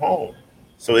ain't got no home.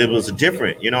 So it was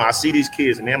different. You know, I see these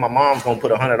kids and man, my mom's going to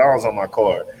put $100 on my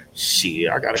card. Shit,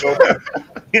 I got to go back.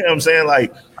 You know what I'm saying?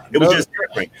 Like, it was just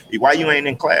different. Why you ain't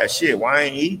in class? Shit, why I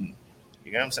ain't eating?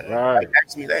 You know what I'm saying? Right. Like,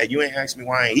 ask me that. You ain't asked me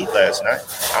why I ain't eat last night.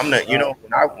 I'm not, you know,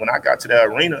 when I got to that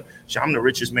arena, I'm the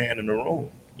richest man in the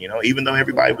room. You know, even though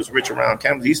everybody was rich around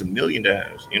campus, these are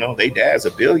millionaires. You know, they dads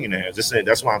are billionaires.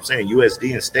 That's why I'm saying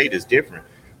USD and state is different.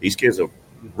 These kids are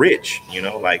rich, you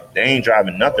know, like they ain't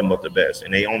driving nothing but the best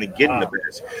and they only getting the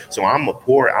best. So I'm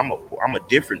a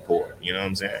different poor, you know what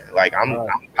I'm saying? Like I'm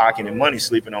pocketing money,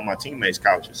 sleeping on my teammates'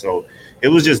 couches. So it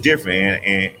was just different.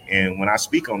 And when I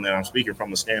speak on that, I'm speaking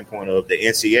from a standpoint of the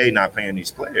NCAA not paying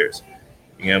these players.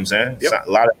 You know what I'm saying? Yep. So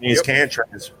a lot of things can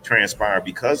transpire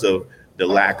because of the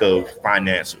lack of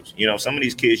finances. You know, some of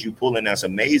these kids you pull in that's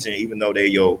amazing, even though they're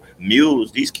your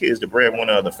mules. These kids, the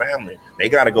breadwinner of the family, they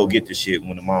got to go get the shit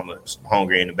when the mama's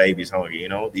hungry and the baby's hungry. You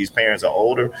know, these parents are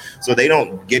older, so they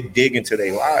don't dig into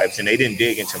their lives, and they didn't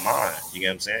dig into mine. You get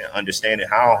what I'm saying? Understanding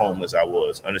how homeless I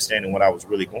was, understanding what I was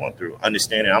really going through,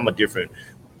 understanding I'm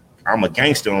a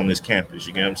gangster on this campus.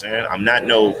 You get what I'm saying?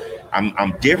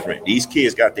 I'm different. These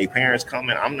kids got their parents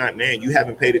coming. I'm not, man, you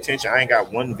haven't paid attention. I ain't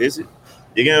got one visit.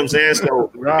 You get what I'm saying? So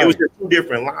It was just two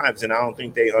different lives, and I don't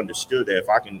think they understood that.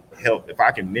 If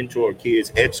I can mentor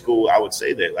kids at school, I would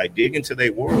say that, like, dig into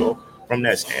their world from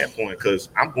that standpoint, because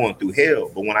I'm going through hell.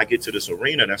 But when I get to this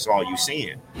arena, that's all you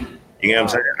seeing. You know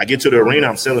what I'm saying? I get to the arena,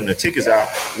 I'm selling the tickets out,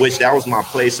 which that was my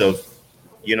place of,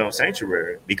 you know,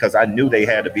 sanctuary, because I knew they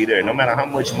had to be there. No matter how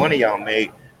much money y'all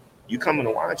made, you coming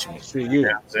to watch me. You know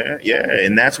what I'm saying? Yeah,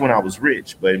 and that's when I was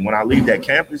rich. But when I leave that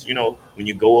campus, you know, when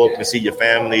you go up and see your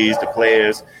families, the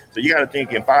players, so you got to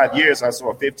think in 5 years, I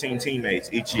saw 15 teammates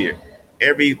each year.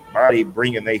 Everybody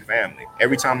bringing their family.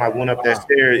 Every time I went up that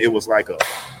stair, it was like a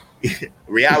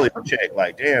reality check.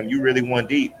 Like, damn, you really went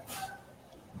deep.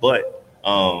 But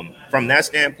from that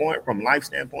standpoint, from life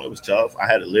standpoint, it was tough. I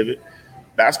had to live it.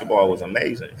 Basketball was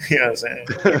amazing. You know what I'm saying?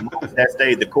 That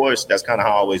stayed the course. That's kind of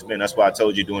how I've always been. That's why I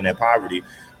told you during that poverty,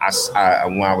 I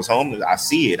when I was homeless, I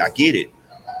see it. I get it.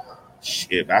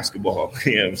 Shit, basketball.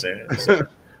 You know what I'm saying? So,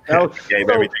 gave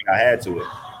everything I had to it.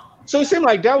 So it seemed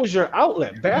like that was your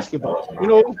outlet, basketball. You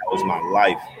know, that was my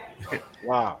life.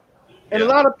 Wow. And a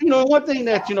lot of, you know, one thing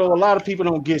that, you know, a lot of people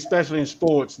don't get, especially in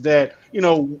sports, that, you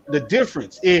know, the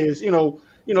difference is, you know,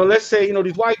 let's say, you know,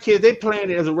 these white kids, they playing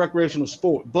it as a recreational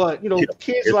sport, but, you know,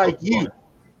 kids like you,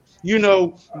 you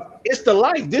know, it's the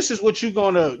life. This is what you're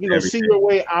going to, you know, see your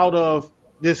way out of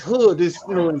this hood, this,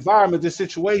 you know, environment, this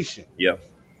situation. Yeah.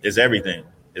 It's everything.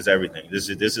 It's everything. This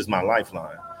is my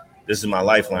lifeline. This is my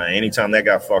lifeline. Anytime that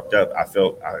got fucked up, I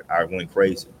felt I went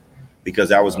crazy, because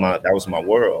that was my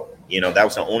world. You know, that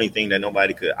was the only thing that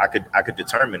I could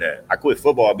determine that. I quit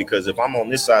football because if I'm on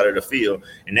this side of the field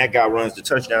and that guy runs the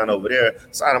touchdown over there,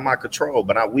 it's out of my control,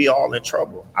 but we all in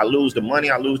trouble. I lose the money,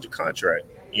 I lose the contract.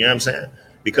 You know what I'm saying?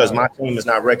 Because my team is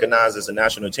not recognized as a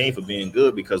national team for being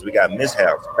good, because we got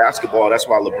mishaps. Basketball, that's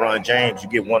why LeBron James, you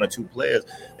get one or two players,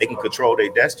 they can control their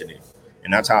destiny.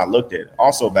 And that's how I looked at it.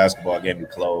 Also, basketball gave me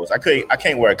clothes. I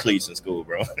can't wear cleats in school,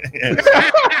 bro. Like,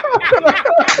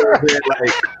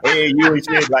 AAU and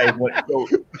shit. Like,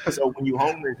 so when you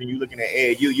homeless and you looking at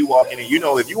AAU, you walk in and, you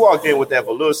know, if you walked in with that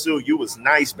velour suit, you was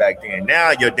nice back then.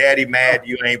 Now your daddy mad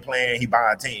you ain't playing, he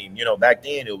buy a team. You know, back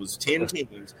then it was 10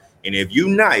 teams, and if you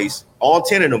nice, all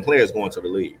 10 of them players going to the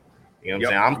league. You know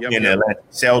what I'm saying? I'm in the Atlanta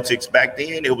Celtics back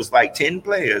then. It was like 10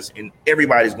 players, and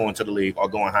everybody's going to the league or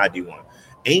going high D1.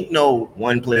 Ain't no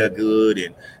one player good,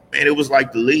 and man, it was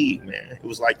like the league, man. It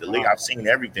was like the league. I've seen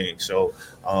everything. So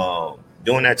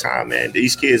during that time, man,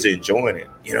 these kids are enjoying it.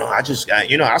 You know, I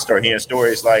start hearing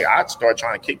stories like I start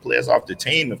trying to kick players off the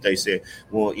team if they say,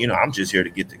 well, you know, I'm just here to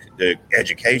get the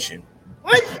education.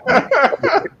 What? You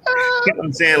know what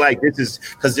I'm saying? Like, this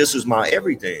is my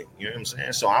everything. You know what I'm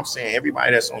saying? So I'm saying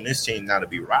everybody that's on this team got to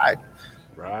be riding.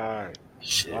 Right.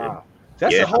 Shit. Wow.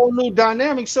 That's a whole new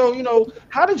dynamic. So, you know,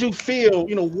 how did you feel,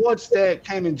 you know, once that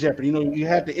came in jeopardy? You know, you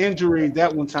had the injury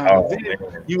that one time. Then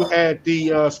you had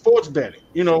the sports betting,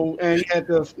 you know, and you had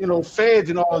the, you know,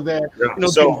 feds and all of that. You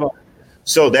know,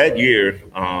 so that year,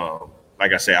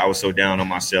 like I said, I was so down on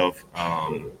myself.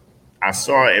 I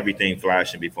saw everything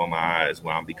flashing before my eyes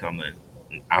where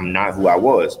I'm not who I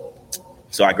was.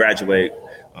 So I graduate.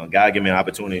 God gave me an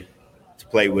opportunity to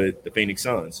play with the Phoenix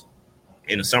Suns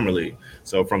in the summer league.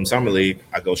 So from summer league,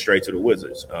 I go straight to the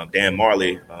Wizards. Dan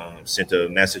Marley sent a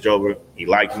message over. He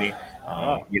liked me.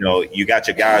 You know, you got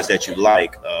your guys that you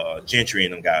like, Gentry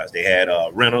and them guys. They had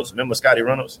Reynolds. Remember Scotty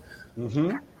Reynolds?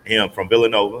 Mm-hmm. Him from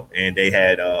Villanova. And they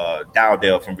had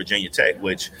Dowdell from Virginia Tech,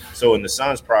 so in the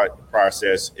Suns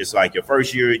process, it's like your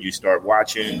first year, you start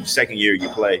watching. Second year, you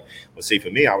play. But see,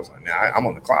 for me, I was like, man, I'm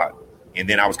on the clock. And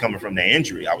then I was coming from the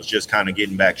injury. I was just kind of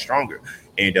getting back stronger.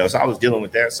 And so I was dealing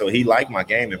with that. So he liked my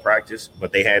game in practice,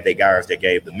 but they had their guys that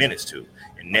gave the minutes to.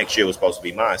 And next year was supposed to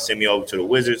be mine. Send me over to the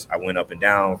Wizards. I went up and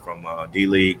down from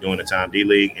D-League, during the time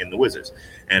D-League, and the Wizards.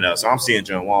 And so I'm seeing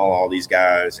John Wall, all these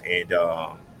guys. And,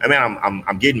 I mean,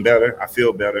 I'm getting better. I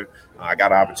feel better. I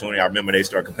got an opportunity. I remember they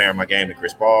started comparing my game to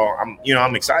Chris Paul.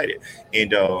 I'm excited.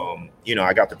 And, you know,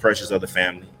 I got the pressures of the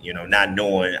family, you know, not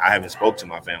knowing. I haven't spoke to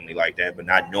my family like that, but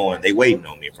not knowing they waiting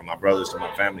on me, from my brothers to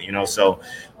my family, you know. So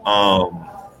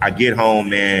I get home,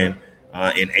 man,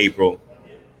 in April.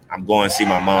 I'm going to see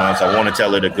my mom. So I want to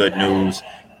tell her the good news.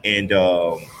 And,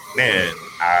 man,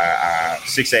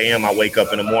 6 a.m. I wake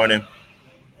up in the morning.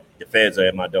 The feds are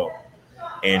at my door.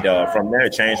 And from there,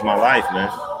 it changed my life,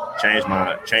 man.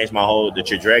 Changed my whole, the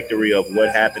trajectory of what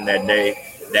happened that day,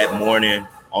 that morning,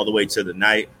 all the way to the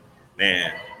night.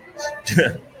 Man,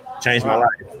 changed my life.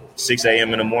 6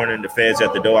 a.m. in the morning, the feds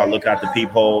at the door. I look out the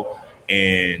peephole,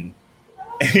 and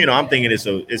I'm thinking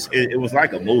it was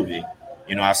like a movie.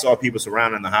 I saw people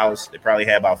surrounding the house. They probably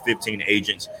had about 15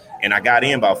 agents, and I got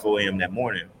in about 4 a.m. that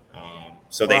morning.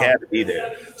 So they had to be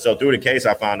there. So through the case,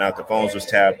 I found out the phones was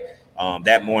tapped.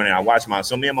 That morning, I watched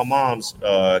so me and my mom's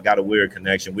got a weird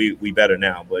connection. We better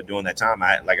now, but during that time,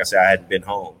 like I said, I hadn't been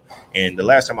home. And the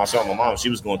last time I saw my mom, she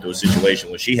was going through a situation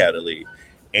where she had to leave.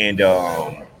 And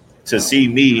to see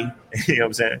me, you know what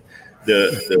I'm saying,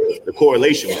 the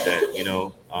correlation with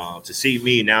that, to see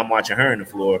me, now I'm watching her on the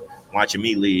floor, watching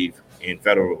me leave in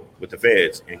federal with the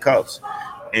feds in cuffs.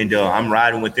 And I'm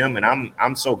riding with them, and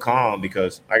I'm so calm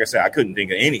because, like I said, I couldn't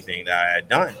think of anything that I had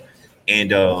done.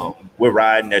 And we're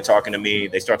riding, they're talking to me.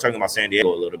 They start talking about San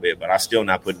Diego a little bit, but I'm still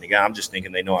not putting it together. I'm just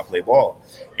thinking they know I play ball.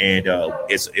 And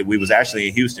we was actually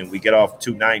in Houston. We get off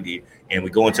 290, and we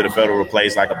go into the federal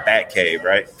place like a bat cave,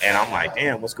 right? And I'm like,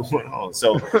 damn, what's going on?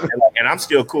 So, and I'm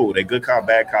still cool. They good cop,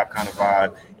 bad cop kind of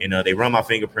vibe. And they run my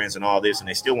fingerprints and all this, and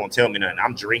they still won't tell me nothing.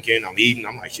 I'm drinking, I'm eating.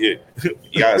 I'm like, shit,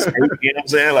 you guys, you know what I'm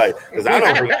saying? Like, because I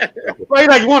don't.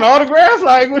 Like, you want an autograph?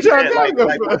 Like, what y'all doing?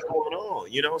 Like, what's going on?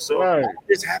 So right.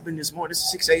 This happened this morning.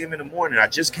 It's 6 a.m. in the morning. I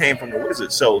just came from the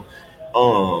Wizards. So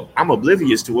I'm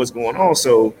oblivious to what's going on.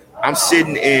 So I'm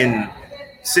sitting in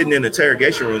the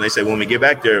interrogation room. They said, when we get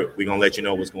back there, we're going to let you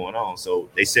know what's going on. So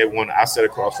they said I sat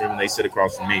across from them, they sit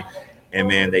across from me. And,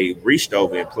 man, they reached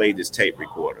over and played this tape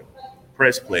recorder.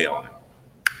 Press play on it.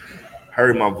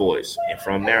 Heard my voice. And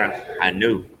from there, I knew.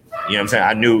 You know what I'm saying?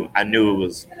 I knew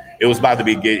it was about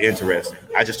to get interesting.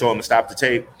 I just told them to stop the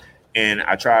tape. And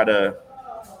I try to,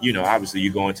 obviously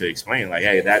you're going to explain like,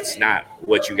 hey, that's not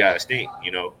what you guys think.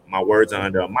 My words are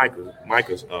under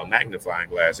Michael's magnifying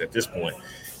glass at this point.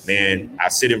 Man, I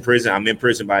sit in prison. I'm in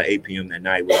prison by 8 p.m. that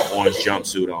night with an orange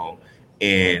jumpsuit on.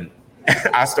 And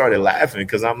I started laughing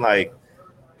because I'm like,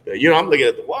 I'm looking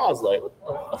at the walls like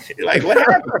what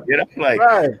happened? Like,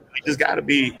 right. This got to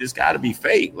be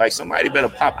fake. Like somebody better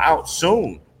pop out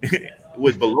soon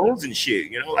with balloons and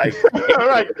shit, like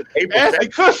right.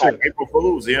 April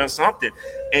Fools, something.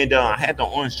 And I had the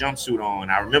orange jumpsuit on.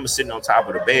 I remember sitting on top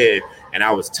of the bed and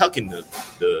I was tucking the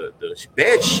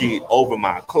bed sheet over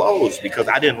my clothes because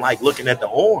I didn't like looking at the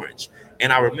orange.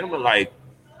 And I remember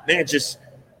just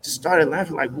started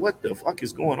laughing like, what the fuck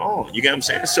is going on? You get what I'm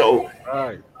saying? So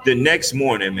right. The next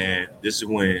morning, man, this is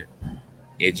when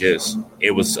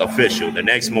it was official. The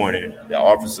next morning, the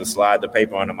officer slid the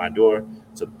paper under my door.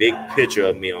 It's a big picture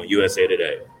of me on USA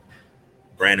Today.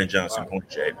 Brandon Johnson,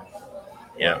 point shaving.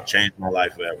 Yeah, changed my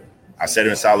life forever. I sat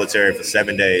in solitary for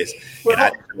 7 days.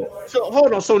 So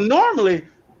hold on. So normally,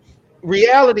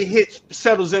 reality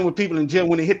settles in with people in jail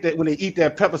when they eat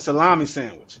that pepper salami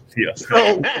sandwich. Yeah.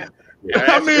 So, yeah,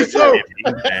 I mean, so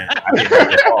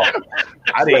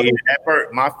I didn't even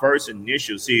my first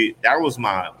initial. See, that was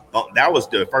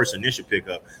the first initial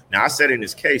pickup. Now I sat in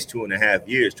this case 2.5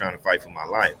 years trying to fight for my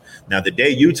life. Now the day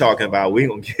you talking about, we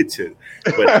gonna get to,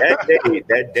 but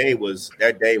that day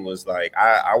was like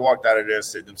I walked out of there,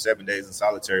 sitting them 7 days in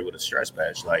solitary with a stress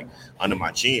patch like under my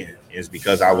chin. Is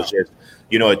because I was just,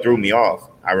 it threw me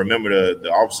off. I remember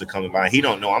the officer coming by. He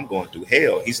don't know I'm going through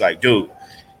hell. He's like, dude.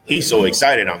 He's so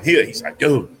excited I'm here. He's like,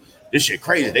 dude, this shit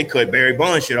crazy. They cut Barry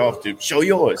Bonds shit off to show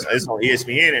yours. It's on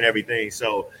ESPN and everything.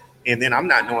 So, and then I'm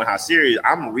not knowing how serious.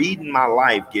 I'm reading my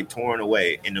life get torn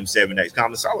away in them 7 days. I'm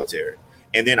in solitary.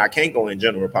 And then I can't go in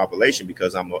general population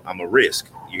because I'm a risk.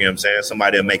 You know what I'm saying?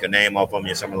 Somebody will make a name off of me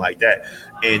or something like that.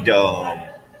 And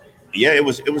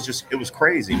it was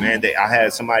crazy, man. I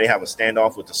had somebody have a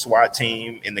standoff with the SWAT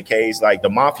team in the case. Like the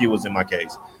mafia was in my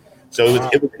case. So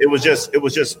it was just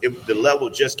the level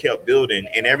just kept building,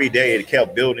 and every day it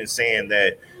kept building, saying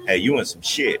that, hey, you in some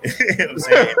shit. You know what I'm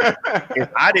saying? If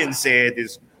I didn't say it,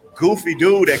 this goofy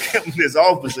dude that came in this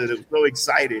officer that was so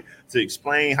excited to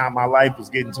explain how my life was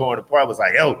getting torn apart was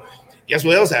like, yo, guess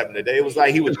what else happened today? It was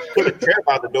like he would put a chair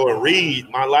out the door and read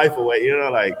my life away.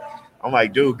 Like I'm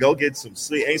like, dude, go get some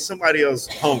sleep. Ain't somebody else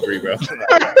hungry, bro?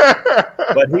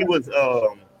 But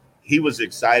he was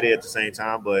excited at the same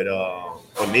time, but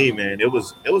for me, man, it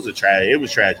was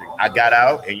tragic. I got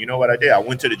out, and you know what I did? I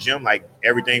went to the gym like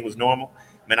everything was normal.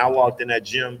 Man, I walked in that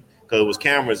gym because it was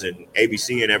cameras and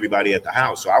ABC and everybody at the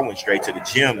house. So I went straight to the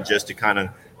gym just to kind of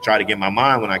try to get my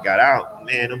mind when I got out.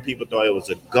 Man, them people thought it was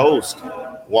a ghost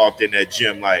walked in that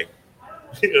gym, like,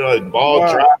 the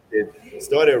ball dropped and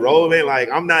started rolling. Like,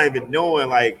 I'm not even knowing,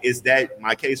 like,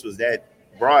 my case was that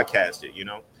broadcasted,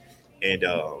 And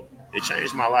it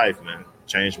changed my life, man.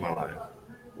 Changed my life.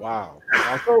 Wow.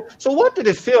 So what did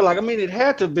it feel like? I mean, it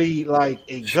had to be like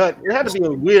a gut. It had to be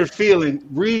a weird feeling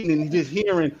reading and just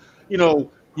hearing, you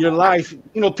know, your life,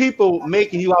 you know, people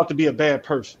making you out to be a bad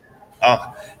person.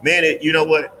 Man, you know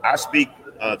what? I speak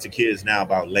to kids now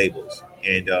about labels.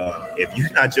 And if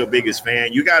you're not your biggest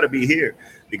fan, you got to be here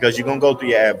because you're going to go through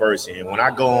your adversity. And when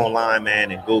I go online, man,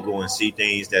 and Google and see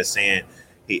things that's saying,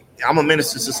 hey, I'm a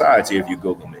menace to society if you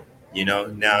Google me. You know,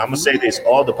 now I'm gonna say this: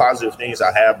 all the positive things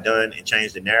I have done and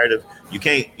changed the narrative, you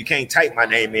can't type my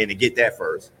name in and get that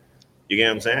first. You get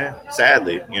what I'm saying?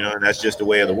 Sadly, you know, and that's just the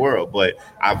way of the world. But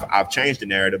I've changed the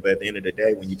narrative. But at the end of the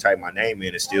day, when you type my name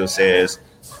in, it still says,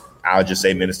 I'll just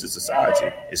say Menace to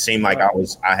Society. It seemed like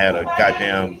I had a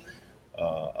goddamn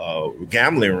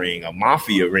gambling ring, a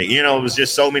mafia ring. You know, it was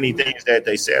just so many things that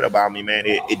they said about me, man.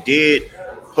 It did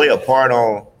play a part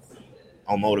on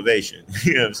motivation.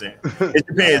 You know what I'm saying? It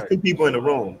depends. Two people in the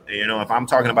room. You know, if I'm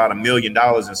talking about $1 million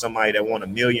and somebody that won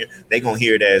 $1 million, they gonna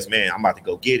hear it as, man, I'm about to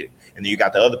go get it. And then you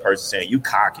got the other person saying, you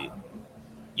cocky,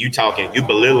 you talking, you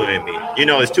belittling me. You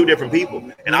know, it's two different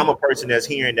people. And I'm a person that's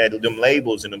hearing that them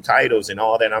labels and them titles and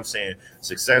all that. I'm saying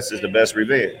success is the best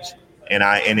revenge.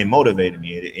 And it motivated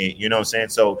me. You know what I'm saying?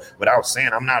 So without saying,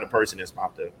 I'm not a person that's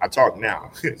about to, I talk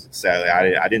now.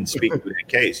 Sadly, I didn't speak to that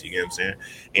case. You get what I'm saying?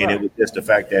 And It was just the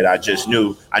fact that I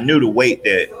knew the weight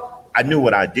that I knew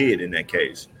what I did in that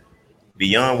case.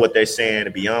 Beyond what they're saying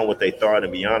and beyond what they thought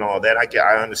and beyond all that,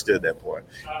 I understood that part.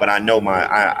 But I know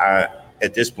I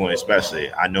at this point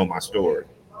especially, I know my story.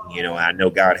 You know, I know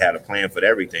God had a plan for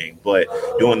everything. But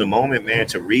during the moment, man,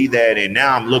 to read that, and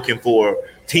now I'm looking for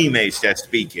teammates that's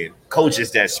speaking,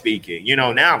 coaches that's speaking. You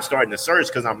know, now I'm starting to search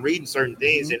because I'm reading certain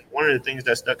things. And one of the things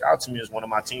that stuck out to me is one of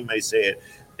my teammates said,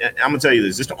 I'm going to tell you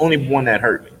this, it's the only one that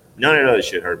hurt me. None of the other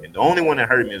shit hurt me. The only one that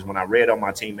hurt me is when I read on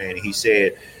my teammate and he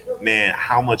said, man,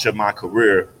 how much of my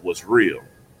career was real?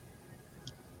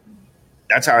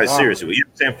 That's how it's serious. You know what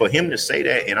I'm saying? For him to say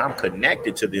that, and I'm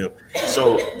connected to them.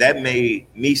 So that made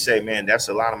me say, man, that's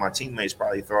a lot of my teammates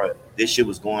probably thought this shit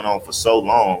was going on for so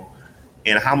long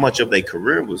and how much of their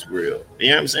career was real. You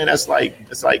know what I'm saying? It's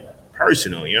like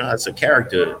personal, you know, that's a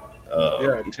character.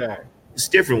 It's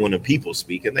different when the people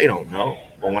speak and they don't know.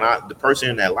 But when the person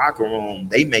in that locker room,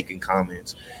 they making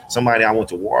comments, somebody I went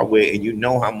to war with, and you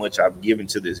know how much I've given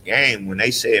to this game. When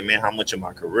they said, man, how much of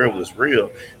my career was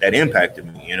real, that impacted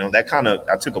me. You know,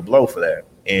 I took a blow for that.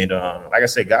 And like I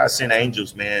said, God sent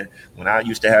angels, man. When I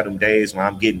used to have them days when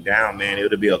I'm getting down, man, it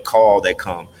would be a call that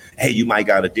come, hey, you might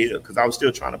got a deal. Because I was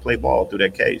still trying to play ball through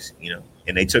that case, you know.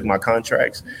 And they took my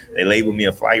contracts. They labeled me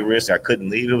a flight risk. I couldn't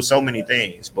leave. It was so many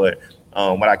things. But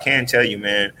what I can tell you,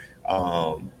 man,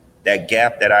 that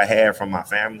gap that I had from my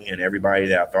family and everybody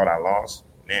that I thought I lost,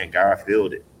 man, God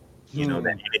filled it. You know,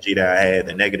 that energy that I had,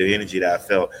 the negative energy that I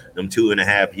felt, them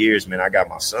 2.5 years, man, I got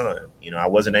my son. You know, I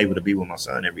wasn't able to be with my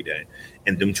son every day.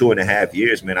 And them 2.5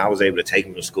 years, man, I was able to take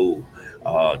him to school,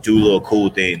 do a little cool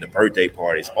thing, the birthday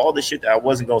parties, all the shit that I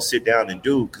wasn't going to sit down and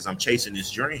do because I'm chasing this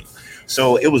dream.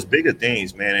 So it was bigger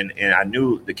things, man. And I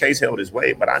knew the case held its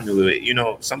weight, but I knew it. You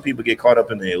know, some people get caught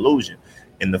up in the illusion.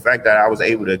 And the fact that I was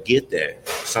able to get that,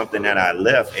 something that I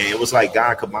left, and it was like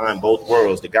God combined both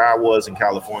worlds. The guy I was in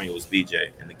California was BJ,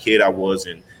 and the kid I was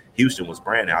in Houston was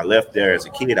Brandon. I left there as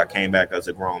a kid. I came back as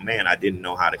a grown man. I didn't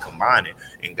know how to combine it,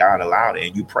 and God allowed it,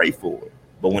 and you pray for it.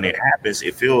 But when it happens,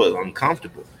 it feels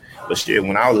uncomfortable. But shit,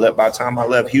 when by the time I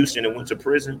left Houston and went to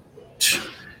prison,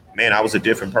 man, I was a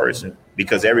different person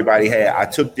because I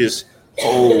took this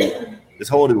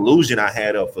whole illusion I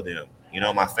had up for them. You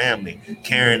know, my family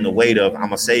carrying the weight of I'm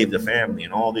gonna save the family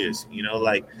and all this. You know,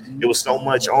 like it was so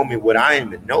much on me what I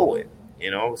didn't even know it.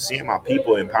 You know, seeing my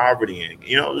people in poverty and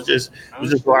it was just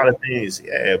a lot of things.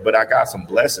 Yeah, but I got some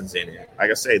blessings in it.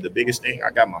 Like I say, the biggest thing,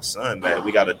 I got my son, man.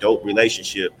 We got a dope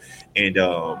relationship, and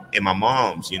my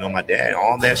mom's, you know, my dad,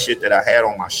 all that shit that I had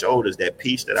on my shoulders, that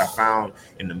peace that I found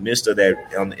in the midst of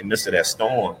that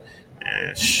storm. Man,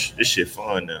 this shit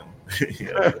fun now. I give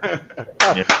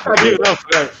it up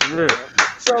for that, for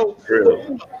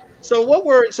real.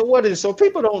 So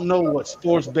people don't know what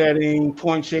sports betting,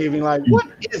 point shaving, like what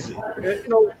is it? You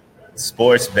know,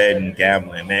 sports betting,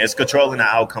 gambling, man, it's controlling the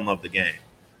outcome of the game.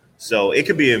 So it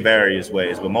could be in various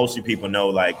ways, but mostly people know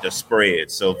like the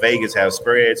spreads. So Vegas has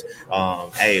spreads.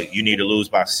 Hey, you need to lose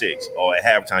by 6, or at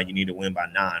halftime you need to win by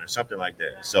 9, or something like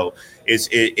that. So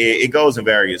it goes in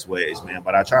various ways, man.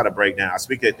 But I try to break down. I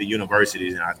speak at the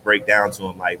universities and I break down to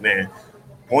them like, man,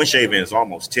 point shaving is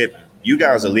almost tipping. You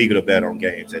guys are legal to bet on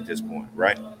games at this point,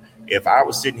 right? If I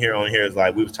was sitting here it's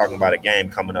like we was talking about a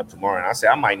game coming up tomorrow, and I say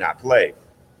I might not play.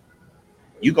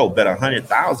 you go bet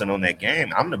 100,000 on that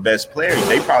game. I'm the best player.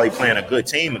 They probably playing a good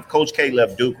team. If Coach K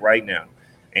left Duke right now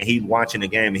and he's watching the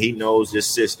game and he knows this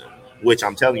system, which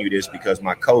I'm telling you this because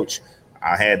my coach,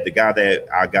 I had the guy that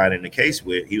I got in the case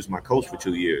with, he was my coach for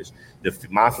 2 years.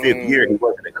 My fifth year, he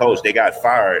wasn't a coach. They got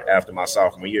fired after my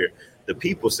sophomore year. The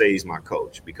people say he's my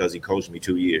coach because he coached me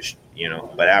 2 years, you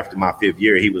know. But after my fifth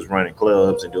year, he was running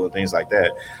clubs and doing things like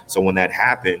that. So when that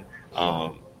happened,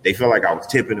 they felt like I was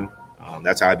tipping him.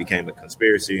 That's how I became a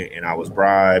conspiracy, and I was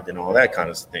bribed and all that kind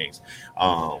of things.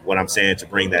 What I'm saying to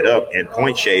bring that up, and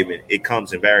point shaving, it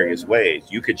comes in various ways.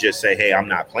 You could just say, hey, I'm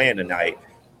not playing tonight,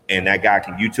 and that guy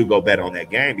can, you two go bet on that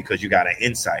game because you got an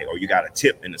insight or you got a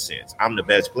tip in a sense. I'm the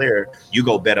best player. You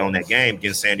go bet on that game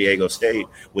against San Diego State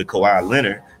with Kawhi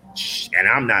Leonard, and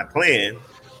I'm not playing.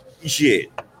 Shit.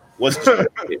 What's the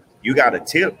tip? You got a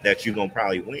tip that you're going to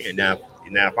probably win. Now,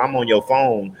 if I'm on your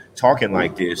phone talking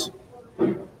like this,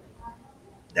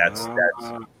 that's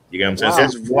you get what I'm saying? Wow.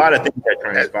 There's a lot of things that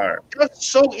transpire. That's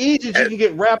so easy that you can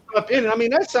get wrapped up in it. I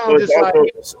mean, that sounds just like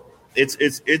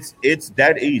it's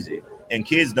that easy. And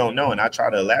kids don't know, and I try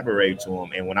to elaborate to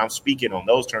them. And when I'm speaking on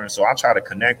those terms, so I try to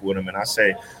connect with them, and I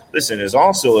say, listen, there's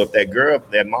also if that girl,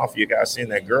 that mafia guy send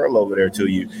that girl over there to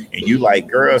you, and you like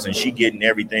girls, and she getting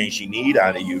everything she need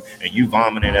out of you, and you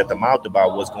vomiting at the mouth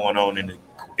about what's going on in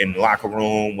the locker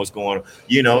room, what's going on,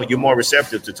 you know, you're more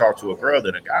receptive to talk to a girl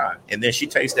than a guy. And then she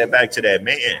takes that back to that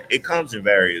man. It comes in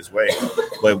various ways.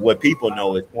 But what people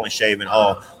know is point shaving,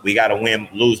 oh, we got to win,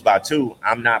 lose by 2.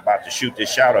 I'm not about to shoot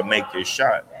this shot or make this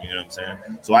shot. You know what I'm saying?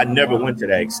 So I never went to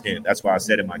that extent. That's why I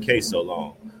said in my case so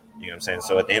long. You know what I'm saying?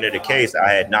 So at the end of the case,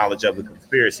 I had knowledge of the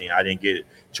conspiracy, and I didn't get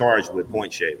charged with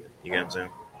point shaving. You know what I'm saying?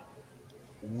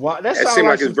 What? That seems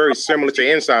like it's very similar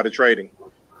to insider trading.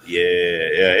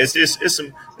 Yeah, it's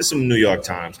some New York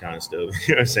Times kind of stuff.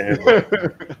 You know what I'm saying?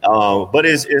 But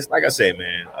it's like I say,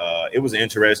 man. It was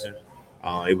interesting.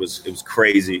 It was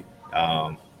crazy.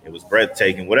 It was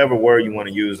breathtaking. Whatever word you want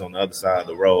to use on the other side of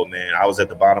the road, man. I was at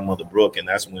the bottom of the brook, and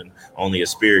that's when only a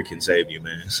spirit can save you,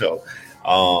 man. So,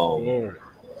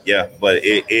 yeah. But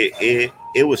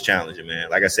it was challenging,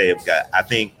 man. Like I say,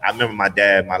 I remember my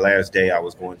dad. My last day I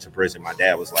was going to prison. My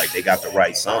dad was like, "They got the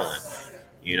right son."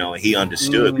 You know, he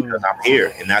understood because I'm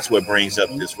here. And that's what brings up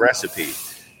this recipe.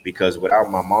 Because without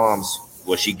my mom's,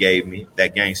 what she gave me,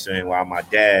 that gangster, and while my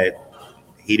dad,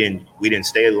 we didn't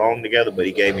stay long together, but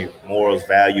he gave me morals,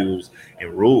 values,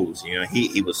 and rules. You know,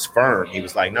 he was firm. He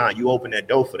was like, nah, you open that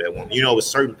door for that woman. You know, with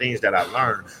certain things that I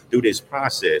learned through this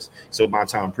process. So my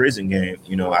time prison game,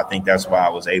 you know, I think that's why I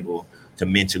was able to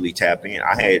mentally tap in.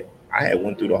 I had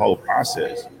went through the whole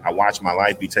process. I watched my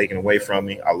life be taken away from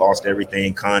me. I lost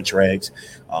everything, contracts,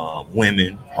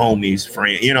 women, homies,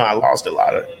 friends. You know, I lost a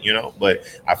lot of, you know, but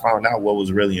I found out what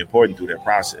was really important through that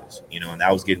process, you know, and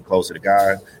that was getting closer to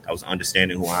God. I was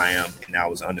understanding who I am, and I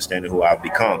was understanding who I've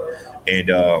become.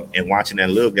 And watching that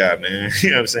little guy, man,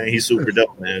 you know what I'm saying? He's super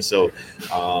dope, man. So,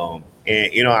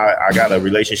 and, you know, I got a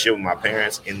relationship with my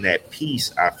parents, and that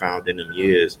peace I found in them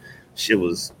years, shit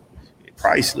was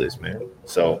priceless, man.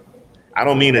 So, I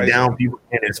don't mean to down people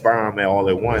and inspire them all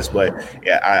at once, but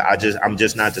yeah, I'm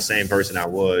just not the same person I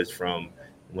was from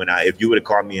when if you would have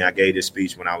called me and I gave this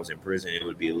speech when I was in prison, it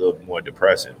would be a little more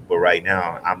depressing. But right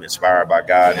now I'm inspired by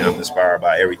God, and I'm inspired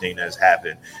by everything that's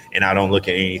happened. And I don't look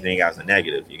at anything as a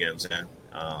negative. You get what I'm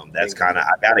saying? That's kind of,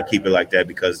 I got to keep it like that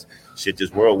because shit,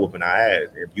 this world whooping our ass.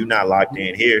 If you're not locked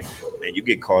in here, then you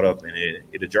get caught up and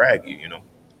it'll drag you, you know?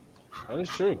 That is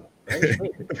true.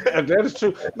 That is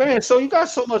true, man. So you got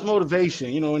so much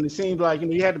motivation, you know, and it seems like, you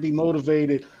know, you had to be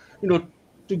motivated, you know,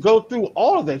 to go through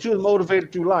all of that. You were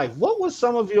motivated through life. What was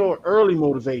some of your early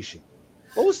motivation?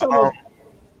 What was some of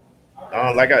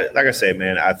like I said,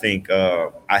 man, I think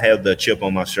I have the chip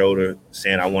on my shoulder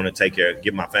saying I want to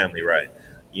get my family right.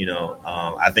 You know,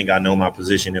 I think I know my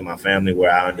position in my family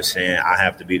where I understand I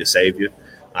have to be the savior.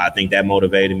 I think that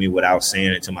motivated me without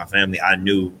saying it to my family. I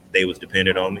knew they was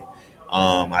dependent on me.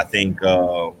 I think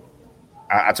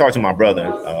I talked to my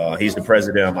brother. He's the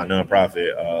president of my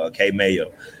nonprofit, K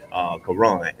Mayo,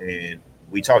 Karan, and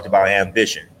we talked about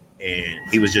ambition. And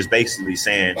he was just basically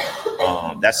saying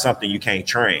that's something you can't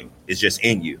train. It's just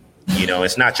in you. You know,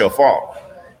 it's not your fault.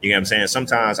 You know what I'm saying?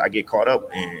 Sometimes I get caught up,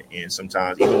 and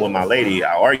sometimes even with my lady,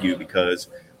 I argue because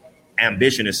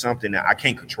ambition is something that I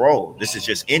can't control. This is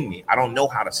just in me. I don't know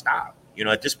how to stop. You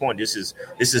know, at this point, this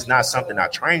is not something I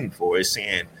trained for. It's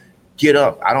saying, get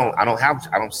up. I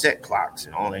don't set clocks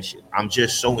and all that shit. I'm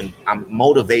just I'm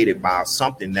motivated by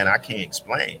something that I can't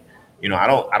explain. You know, I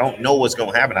don't know what's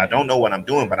going to happen. I don't know what I'm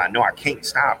doing, but I know I can't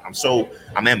stop.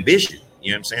 I'm ambitious.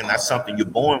 You know what I'm saying? That's something you're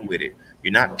born with it.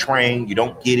 You're not trained. You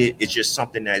don't get it. It's just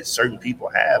something that certain people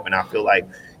have. And I feel like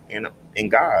in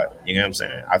God, you know what I'm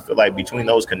saying? I feel like between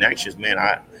those connections, man,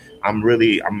 I'm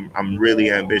really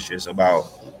ambitious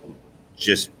about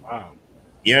just,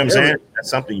 you know what I'm saying? That's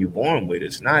something you're born with.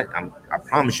 It's not, I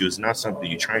promise you, it's not something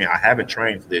you train. I haven't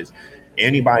trained for this.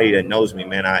 Anybody that knows me,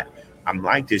 man, I'm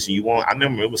like this. And I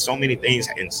remember it was so many things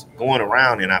going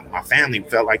around, and my family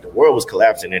felt like the world was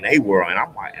collapsing in a world.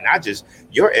 And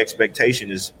your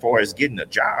expectation as far as getting a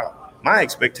job, my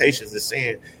expectations is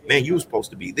saying, man, you were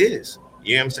supposed to be this.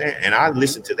 You know what I'm saying? And I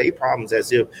listen to their problems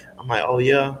as if I'm like, oh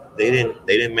yeah, they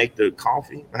didn't make the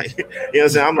coffee. Like, you know what I'm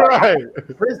saying? I'm like, I'm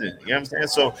in prison. You know what I'm saying?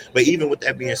 So, but even with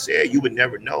that being said, you would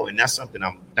never know. And that's something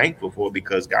I'm thankful for,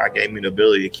 because God gave me the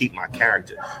ability to keep my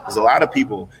character. There's a lot of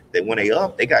people that when they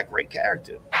up, they got great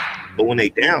character. But when they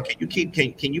down,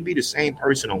 can you be the same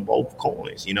person on both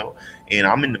coins, you know? And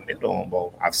I'm in the middle on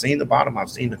both. I've seen the bottom, I've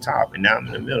seen the top, and now I'm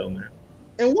in the middle, man.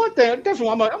 And one thing, definitely,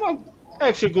 I'm gonna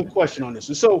ask you a good question on this.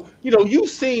 And so, you know, you've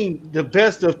seen the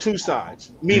best of two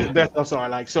sides. The best. I'm sorry,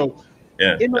 like so.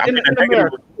 Yeah. In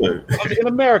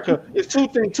America, it's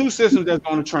two systems that's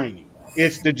going to train you.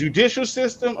 It's the judicial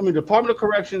system. Department of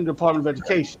Correction, Department of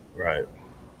Education. Right.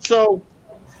 So,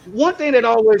 one thing that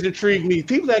always intrigued me: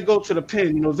 people that go to the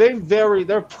pen, you know,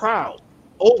 they're proud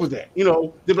over that. You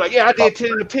know, they're like, yeah, I did 10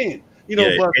 in the pen. You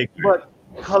know, but.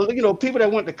 You know, people that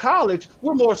went to college,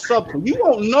 we're more subtle. You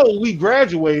won't know we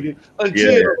graduated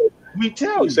until we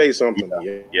tell you. Say something.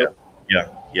 Yeah.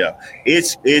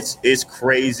 It's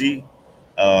crazy.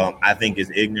 I think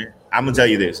it's ignorant. I'm gonna tell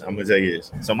you this.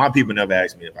 So my people never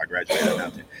asked me if I graduated or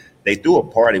nothing. They threw a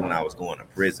party when I was going to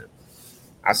prison.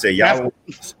 I said, y'all.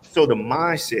 So the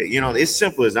mindset, you know, it's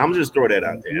simple as I'm just throw that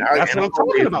out there. That's what I'm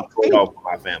talking about. Off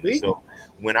my family. So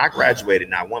when I graduated,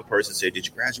 not one person said, did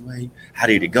you graduate? How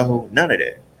did it go? None of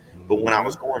that. But when I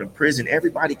was going to prison,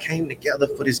 everybody came together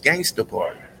for this gangster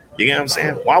party. You get what I'm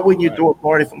saying? Why wouldn't you throw a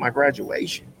party for my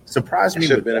graduation? Surprised me.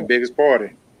 Should have been the biggest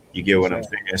party. You get what I'm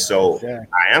saying? So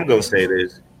I am going to say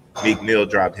this. Meek Mill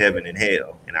dropped Heaven and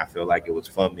Hell, and I feel like it was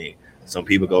for me. Some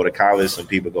people go to college, some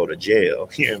people go to jail.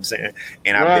 You know what I'm saying?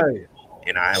 And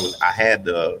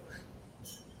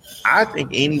I think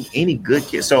any good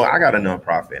kid. So I got a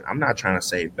nonprofit. I'm not trying to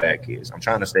save bad kids. I'm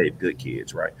trying to save good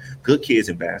kids, right? Good kids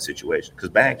in bad situations, because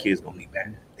bad kids gonna be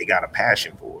bad. They got a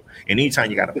passion for it. And anytime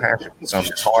you got a passion for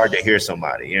something, it's hard to hear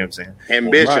somebody. You know what I'm saying?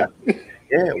 Ambition.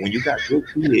 Yeah, when you got good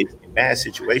kids in bad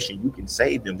situation, you can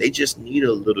save them. They just need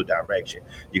a little direction.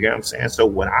 You get what I'm saying? So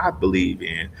what I believe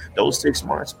in, those 6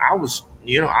 months, I was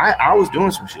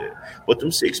doing some shit. But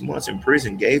them 6 months in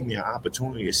prison gave me an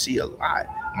opportunity to see a lot.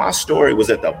 My story was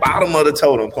at the bottom of the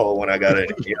totem pole when I got in.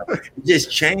 You know, it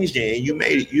just changed it,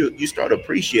 and you start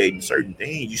appreciating certain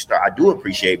things. I do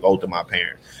appreciate both of my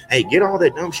parents. Hey, get all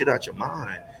that dumb shit out your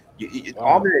mind.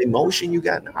 All the emotion you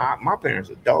got. My parents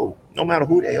are dope, no matter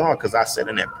who they are. Because I sat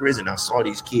in that prison, I saw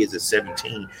these kids at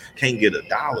 17 can't get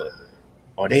 $1,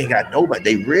 or they ain't got nobody.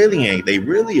 They really ain't. They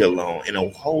really alone in a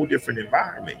whole different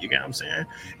environment. You get what I'm saying?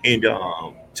 And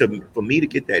for me to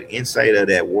get that insight of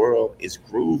that world, it's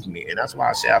grooved me, and that's why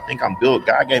I say I think I'm built.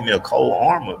 God gave me a cold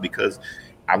armor, because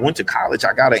I went to college.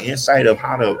 I got an insight of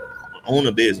how to own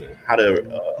a business, how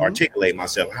to articulate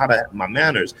myself, how to have my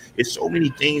manners. It's so many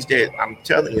things that I'm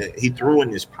telling you, he threw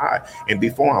in this pot. And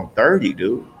before I'm 30, dude,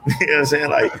 you know what I'm saying?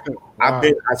 Like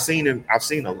I've seen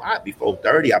a lot before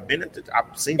 30. I've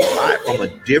seen a lot from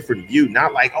a different view.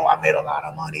 Not like, oh, I made a lot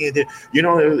of money. And then, you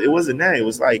know, it wasn't that. It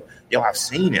was like, yo, I've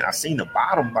seen it. I've seen the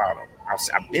bottom.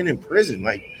 I've been in prison.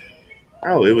 Like,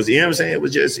 oh, it was, you know what I'm saying? It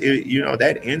was just, you know,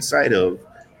 that insight of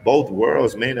both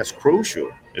worlds, man, that's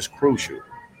crucial. It's crucial.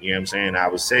 You know what I'm saying? I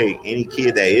would say any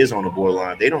kid that is on the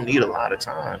borderline, they don't need a lot of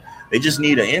time. They just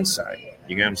need an insight.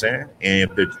 You know what I'm saying?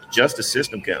 And if the justice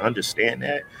system can understand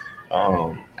that,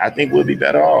 I think we'll be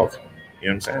better off. You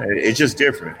know what I'm saying? It's just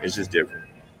different. It's just different.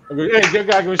 Hey, give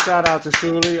a shout out to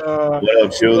Shuli.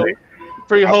 Love Shuli.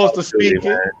 Free host of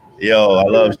speaking. Yo, I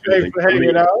love Shuli. Thanks for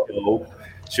hanging out.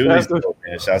 Shuli's dope,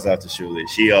 man. Shouts out to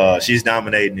Shuli. She's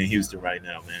dominating in Houston right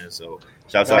now, man. So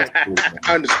shouts out to Shuli.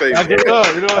 I understand. I get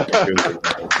up, you know.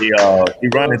 She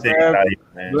running things out here,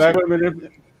 man. Black women,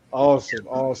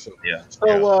 awesome. Yeah.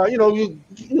 So you know, you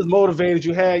was motivated.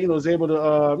 You had, you know, was able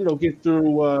to you know, get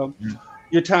through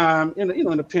your time in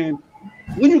the pen.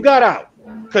 When you got out,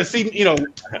 because see, you know,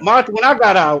 when I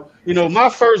got out, you know, my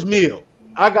first meal.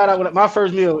 I got out with my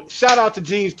first meal. Shout out to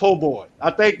Gene's Po' Boy.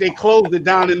 I think they closed it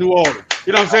down in New Orleans.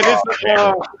 You know what I'm saying?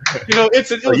 You know,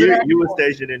 you were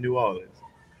stationed in New Orleans.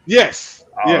 Yes.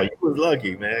 Oh, yeah. You was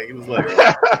lucky, man. You was lucky.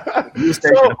 You were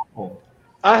stationed at home.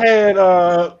 I had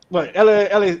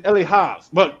Ellie Hobbs,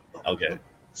 but okay.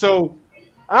 So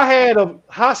I had a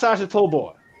hot sausage po'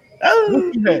 boy.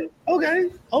 Oh, okay.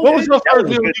 What was your first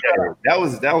meal? That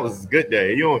was a good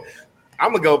day. You know,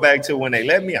 I'm gonna go back to when they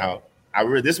let me out.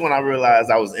 This one I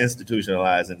realized I was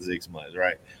institutionalized in 6 months,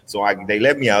 right? So they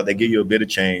let me out. They give you a bit of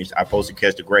change. I supposed to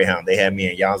catch the Greyhound. They had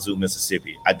me in Yazoo,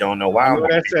 Mississippi. I don't know why. I'm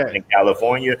in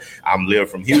California. I'm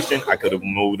live from Houston. I could have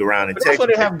moved around in Texas. That's where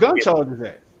they have gun charges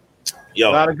at. Yo,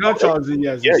 a lot of gun charges in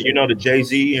Yazoo. Yeah, you know the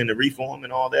Jay-Z and the Reform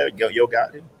and all that. Yo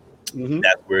got it. Mm-hmm.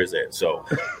 That's where it's at. So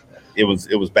it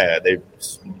was bad. They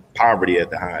poverty at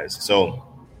the highest. So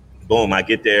boom, I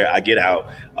get there. I get out.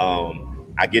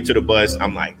 I get to the bus.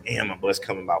 I'm like, damn, my bus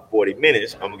coming about 40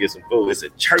 minutes. I'm gonna get some food. It's a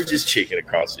Church's Chicken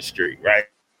across the street, right?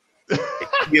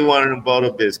 Get one of them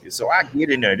butter biscuits. So I get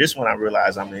in there. This one I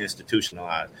realized I'm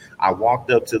institutionalized. I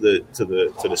walked up to the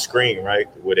screen, right,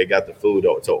 where they got the food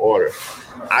to order.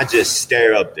 I just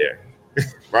stare up there,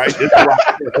 right? This is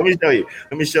let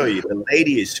me show you. The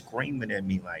lady is screaming at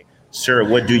me like, "Sir,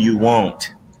 what do you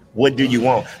want? What do you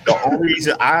want?" The only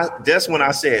reason that's when I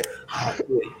said, oh,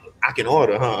 I can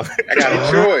order, huh? I got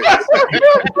a choice.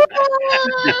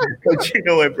 But you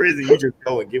know, in prison, you just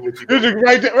go and get what you get. Just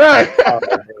right there, right.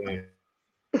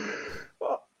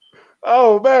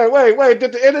 Oh man, wait!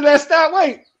 Did the internet stop?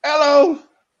 Wait, hello.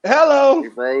 He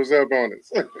froze up on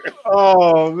us.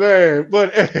 Oh man,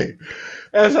 but hey,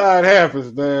 that's how it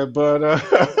happens, man. But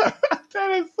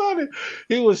that is funny.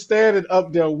 He was standing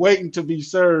up there waiting to be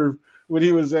served when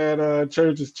he was at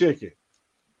Church's Chicken.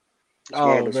 It's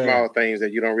one of the small things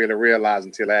that you don't really realize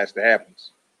until it actually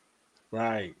happens.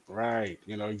 Right.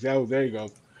 You know, exactly. There you go.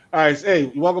 All right,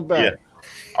 hey, welcome back. Yeah.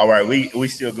 All right, we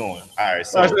still going. All right,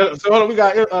 so hold on, we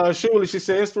got Shirley. She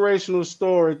said, inspirational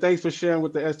story. Thanks for sharing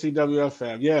with the STWF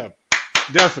fam. Yeah,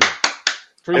 definitely.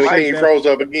 Everything froze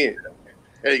up again.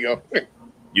 There you go.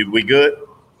 We good?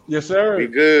 Yes, sir. We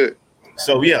good.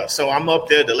 So I'm up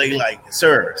there. The lady like,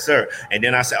 sir, and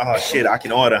then I said, oh shit, I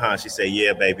can order, huh? She said,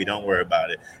 yeah, baby, don't worry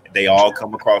about it. They all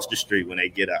come across the street when they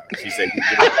get out. She said,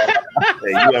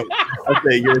 I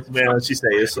said, yes, ma'am. She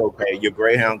said, it's okay. Your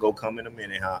Greyhound go come in a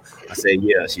minute, huh? I said,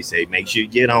 yeah. She said, make sure you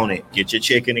get on it. Get your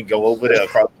chicken and go over there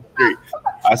across the street.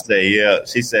 I say, yeah.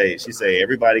 She say,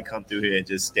 everybody come through here and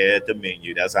just stare at the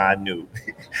menu. That's how I knew.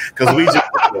 Because we just,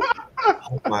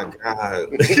 oh my God.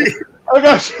 I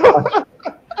got you.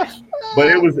 But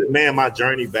it was, man, my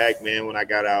journey back, man. When I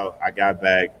got out, I got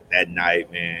back that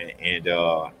night, man, and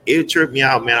it tripped me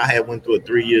out, man. I had went through a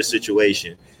 3-year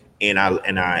situation, and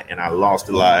I lost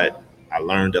a lot. I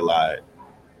learned a lot.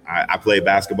 I played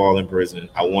basketball in prison.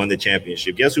 I won the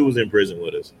championship. Guess who was in prison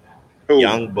with us? Who?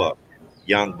 Young Buck.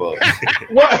 What?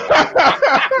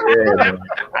 Yeah, man.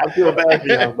 I feel bad for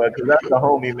Young Buck because that's the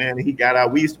homie, man. He got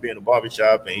out. We used to be in the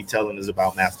barbershop, and he telling us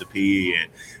about Master P and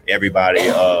everybody,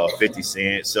 50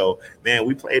 Cent. So, man,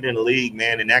 we played in the league,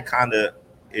 man, and that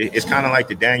it's kind of like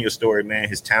the Daniel story, man.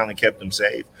 His talent kept him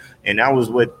safe, and that was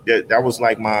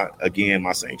like my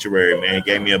sanctuary, man. It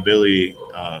gave me ability.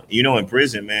 In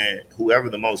prison, man, whoever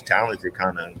the most talented,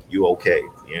 you okay.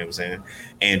 You know what I'm saying?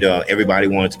 And everybody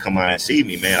wanted to come out and see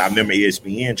me, man. I remember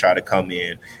ESPN tried to come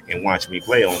in and watch me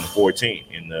play on the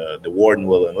 14th in the Warden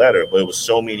Willing letter, but it was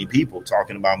so many people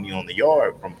talking about me on the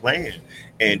yard from playing.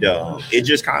 And it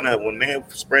just when man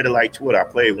spread it like Twitter. I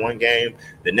played one game.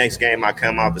 The next game I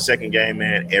come out, the second game,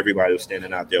 man, everybody was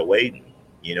standing out there waiting.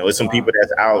 You know, it's some people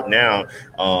that's out now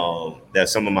that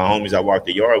some of my homies I walked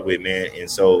the yard with, man. And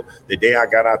so the day I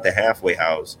got out the halfway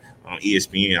house on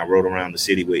ESPN, I rode around the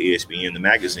city with ESPN, the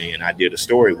magazine. I did a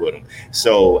story with them.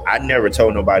 So I never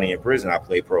told nobody in prison I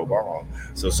played pro ball.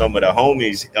 So some of the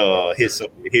homies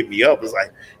hit me up. Was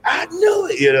like, I knew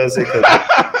it. You know what I'm saying? Because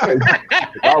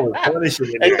I was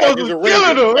punishing them. And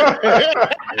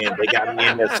they got me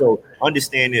in there. So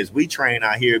understand this. We train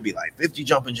out here, be like 50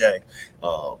 jumping jacks,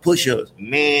 push-ups.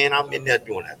 Man, I'm in there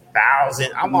doing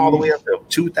 1,000. I'm all the way up to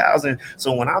 2,000.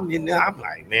 So when I'm in there, I'm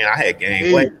like, man, I had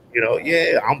gained weight. You know,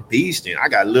 yeah, I'm beasting. I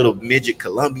got little midget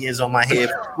Colombians on my head.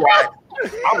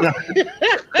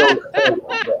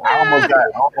 I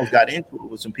almost got into it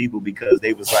with some people because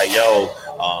they was like, yo,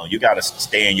 you got to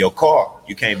stay in your car.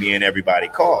 You can't be in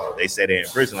everybody's car. They said in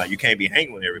prison, like, you can't be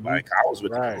hanging with everybody. I was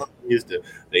with the Colombians, the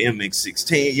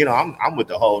MX-16. You know, I'm with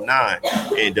the whole 9.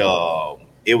 And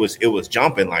it was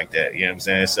jumping like that. You know what I'm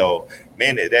saying? So,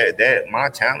 man, that my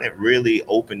talent really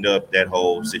opened up that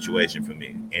whole situation for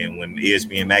me. And when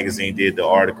ESPN magazine did the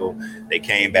article, they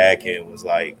came back and was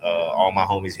like, all my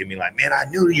homies hit me like, man, I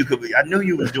knew you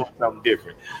was doing something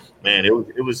different. Man, it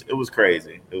was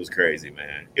crazy. It was crazy,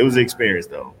 man. It was an experience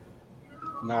though.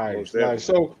 Nice.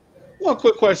 So, one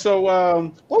quick question. So,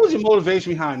 what was your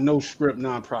motivation behind No Script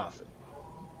Nonprofit?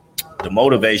 The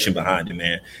motivation behind it,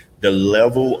 man, the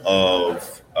level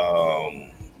of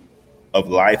of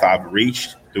life I've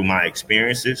reached through my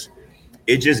experiences,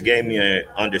 it just gave me an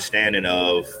understanding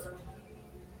of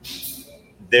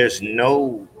there's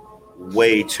no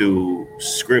way to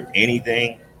script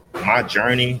anything. My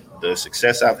journey, the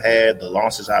success I've had, the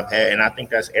losses I've had, and I think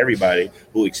that's everybody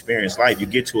who experienced life. You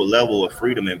get to a level of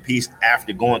freedom and peace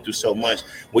after going through so much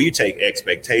where you take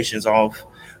expectations off.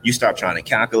 You stop trying to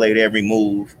calculate every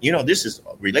move. You know, this is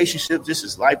relationships. This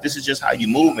is life. This is just how you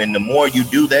move. And the more you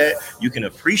do that, you can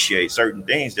appreciate certain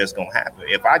things that's going to happen.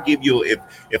 If I give you,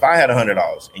 if I had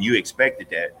 $100 and you expected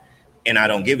that, and I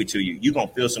don't give it to you, you're going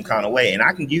to feel some kind of way. And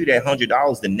I can give you that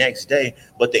 $100 the next day,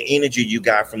 but the energy you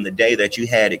got from the day that you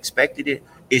had expected it,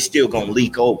 it's still going to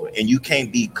leak over. And you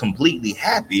can't be completely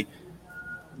happy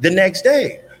the next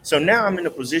day. So now I'm in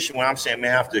a position where I'm saying,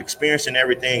 man, after experiencing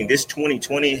everything, this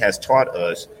 2020 has taught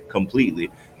us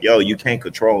completely, yo, you can't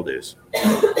control this.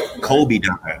 Kobe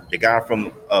died, the guy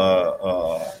from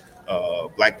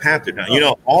Black Panther died. You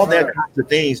know, all that kinds of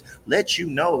things let you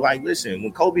know, like, listen,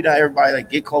 when Kobe died, everybody like,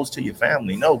 get close to your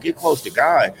family. No, get close to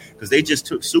God, because they just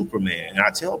took Superman. And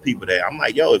I tell people that, I'm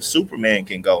like, yo, if Superman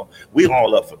can go, we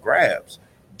all up for grabs.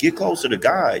 Get closer to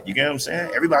God. You get what I'm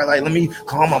saying? Everybody like, let me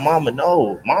call my mama.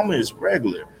 No, mama is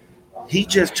regular. He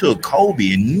just took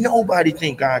Kobe, and nobody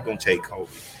think God gonna take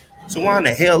Kobe. So why in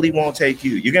the hell he won't take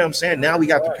you? You get what I'm saying? Now we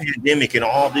got the pandemic and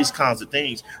all these kinds of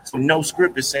things. So no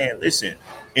script is saying, listen,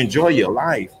 enjoy your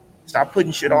life. Stop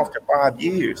putting shit off to 5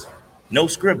 years. No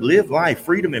script, live life,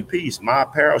 freedom and peace. My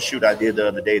apparel shoot I did the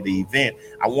other day, the event,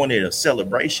 I wanted a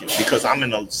celebration because I'm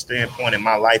in a standpoint in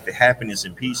my life that happiness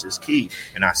and peace is key.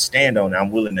 And I stand on it. I'm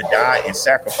willing to die and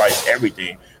sacrifice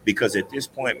everything because at this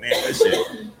point, man,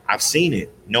 listen, I've seen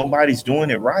it. Nobody's doing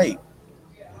it right.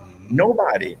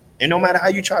 Nobody. And no matter how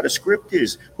you try to script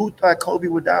this, who thought Kobe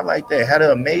would die like that? Had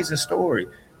an amazing story.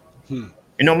 And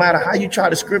no matter how you try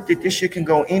to script it, this shit can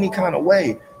go any kind of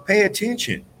way. Pay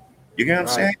attention. You get what I'm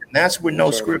saying? And that's what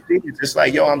no script is. It's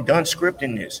like, yo, I'm done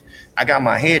scripting this. I got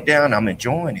my head down. I'm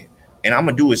enjoying it. And I'm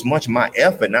going to do as much of my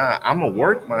effort now. I'm going to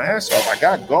work my ass off. I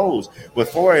got goals. But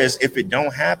far as if it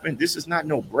don't happen, this is not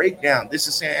no breakdown. This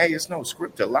is saying, hey, it's no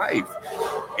script of life.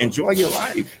 Enjoy your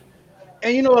life.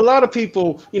 And, you know, a lot of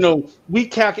people, you know, we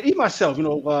calculate, even myself, you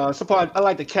know, sometimes I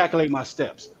like to calculate my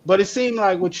steps. But it seemed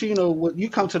like what you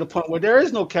come to the point where there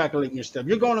is no calculating your step.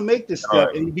 You're going to make this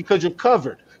step and because you're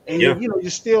covered. And, you're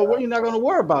not going to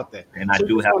worry about that. And so I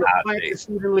do have high faith.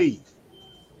 Leave.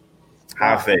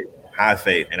 High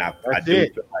faith. And I do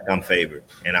feel like I'm favored.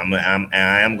 And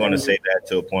I am going to say that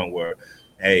to a point where,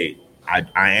 hey,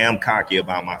 I am cocky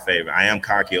about my favor. I am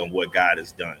cocky on what God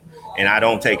has done. And I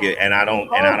don't take it and I don't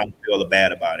feel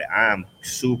bad about it. I am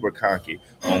super cocky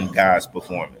on God's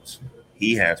performance.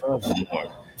 He has performed.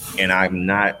 And I'm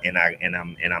not, and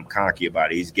I'm cocky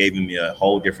about it. He's giving me a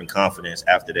whole different confidence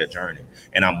after that journey.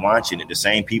 And I'm watching it. The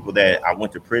same people that I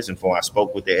went to prison for, I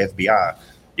spoke with the FBI.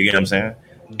 You get what I'm saying?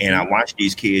 And I watched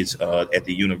these kids at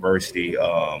the university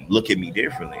look at me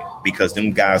differently because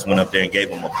them guys went up there and gave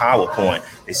them a PowerPoint.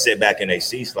 They sit back in their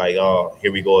seats like, oh,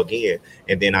 here we go again.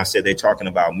 And then I said, they're talking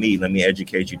about me. Let me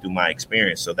educate you through my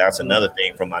experience. So that's another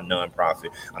thing from my nonprofit.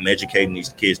 I'm educating these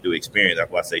kids through experience. That's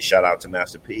why I say shout out to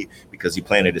Master P because he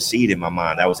planted a seed in my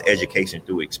mind. That was education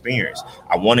through experience.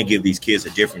 I want to give these kids a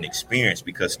different experience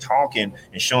because talking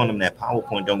and showing them that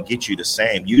PowerPoint don't get you the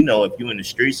same. You know, if you're in the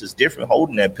streets, it's different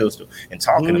holding that pistol and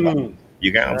talking about it.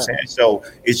 You get what I'm saying? So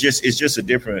it's just a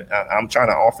different, I'm trying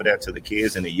to offer that to the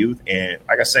kids and the youth. And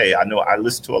like I say, I know I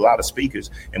listen to a lot of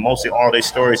speakers and mostly all their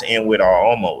stories end with our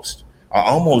almost. I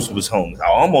almost was homeless. I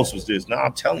almost was this. No,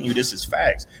 I'm telling you, this is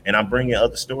facts. And I'm bringing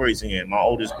other stories in. My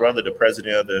oldest brother, the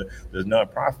president of the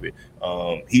nonprofit,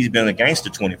 he's been a gangster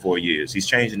 24 years. He's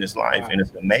changing his life, and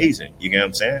it's amazing. You get what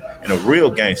I'm saying? And a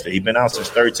real gangster. He's been out since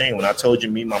 13. When I told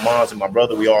you, me, my mom's, and my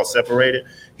brother, we all separated,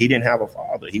 he didn't have a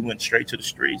father. He went straight to the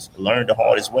streets, learned the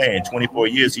hardest way. In 24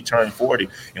 years, he turned 40,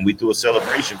 and we threw a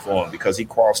celebration for him because he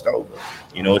crossed over.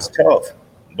 You know, it's tough.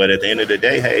 But at the end of the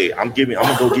day, hey, I'm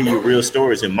gonna go give you real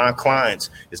stories, and my clients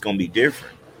is gonna be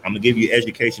different. I'm gonna give you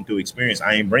education through experience.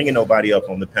 I ain't bringing nobody up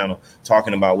on the panel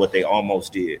talking about what they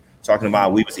almost did, talking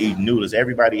about we was eating noodles.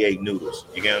 Everybody ate noodles.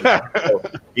 You get what I'm saying?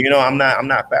 So, you know, I'm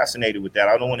not fascinated with that.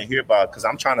 I don't want to hear about it because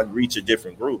I'm trying to reach a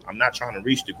different group. I'm not trying to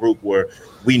reach the group where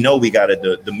we know we got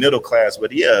the middle class,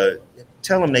 but yeah,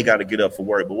 tell them they got to get up for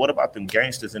work. But what about them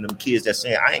gangsters and them kids that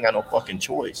saying I ain't got no fucking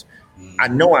choice? I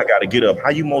know I got to get up. How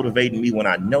you motivating me when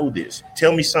I know this?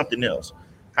 Tell me something else.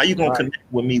 How you going to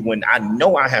connect with me when I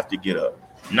know I have to get up?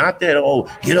 Not that, oh,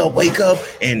 get up, wake up,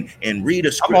 and read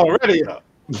a script. I'm already up.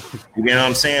 You know what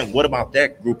I'm saying? What about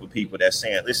that group of people that's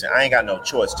saying, listen, I ain't got no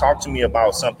choice. Talk to me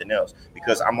about something else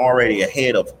because I'm already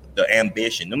ahead of the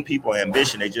ambition. Them people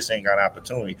ambition, they just ain't got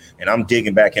opportunity. And I'm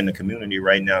digging back in the community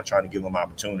right now, trying to give them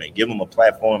opportunity, give them a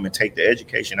platform, and take the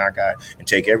education I got and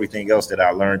take everything else that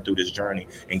I learned through this journey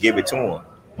and give it to them.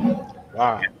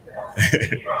 Wow.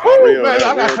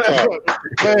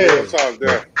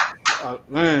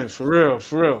 Man, for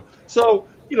real. So,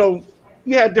 you know,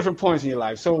 you had different points in your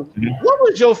life. So, what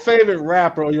was your favorite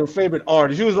rapper or your favorite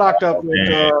artist? You was locked up with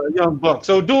Young Buck.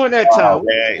 So, during that time,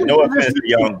 man, no offense to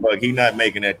Young Buck, he not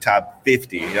making that top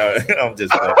 50. You know, I'm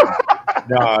just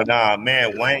nah,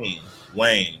 man,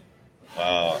 Wayne.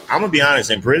 I'm gonna be honest.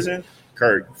 In prison,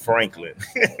 Kirk Franklin.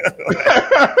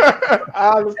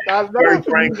 Kirk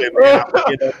Franklin, man. I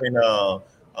would get up in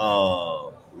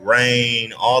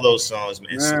Rain, all those songs,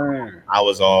 man. So I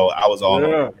was all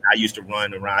on. I used to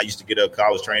run around. I used to get up, cause I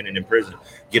was training in prison,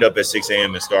 get up at 6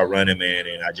 a.m. and start running, man.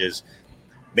 And I just,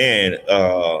 man,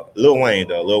 Lil Wayne,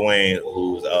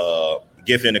 who's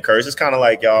Gift and the Curse. It's kind of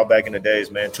like y'all back in the days,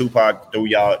 man. Tupac threw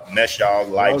y'all, meshed y'all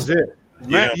life. That was it.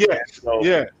 Man,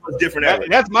 Different.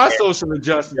 That's my social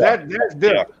injustice. That's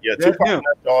different. Yeah. Tupac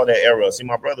left all that era. See,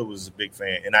 my brother was a big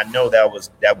fan, and I know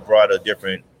that brought a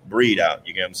different breed out.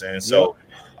 You get what I'm saying? So,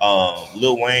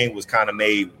 Lil Wayne was kind of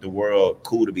made the world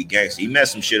cool to be gangster. He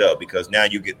messed some shit up because now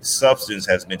you get the substance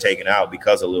has been taken out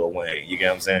because of Lil Wayne. You get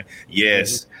what I'm saying?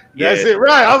 Yes. That's it,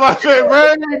 right? I'm about to say,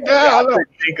 bring it down. I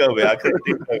couldn't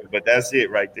think of it, but that's it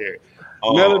right there.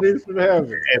 Melodies from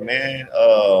heaven. Yeah, man.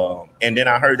 And then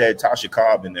I heard that Tasha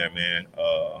Cobb in there, man.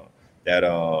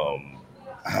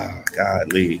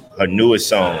 Godly, her newest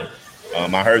song.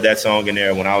 I heard that song in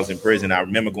there when I was in prison. I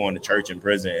remember going to church in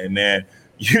prison, and man,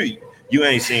 you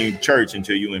ain't seen church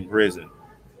until you in prison.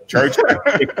 Church,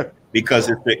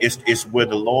 because it's where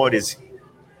the Lord is.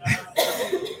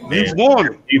 He's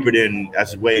warning.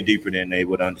 That's way deeper than they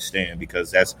would understand, because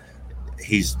that's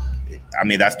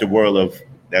the world of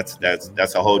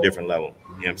that's a whole different level.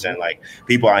 You know what I'm saying? Like,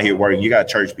 people out here working, you got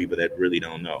church people that really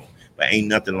don't know, but ain't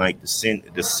nothing like the sin.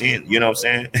 You know what I'm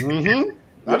saying? Mm-hmm.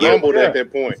 Humbled at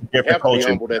that point. Different culture.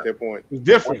 Humbled at that point. It's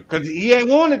different because he ain't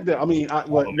wanted that. I mean,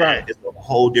 right. It's a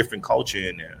whole different culture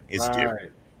in there. It's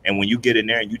different. And when you get in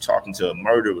there and you talking to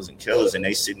murderers and killers, and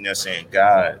they sitting there saying,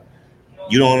 God,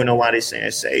 you don't even know why they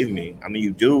saying save me. I mean,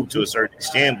 you do to a certain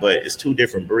extent, but it's two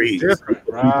different breeds.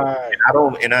 Right.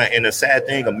 And the sad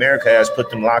thing, America has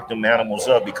locked them animals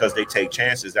up because they take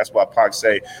chances. That's why Pac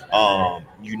say,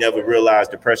 you never realize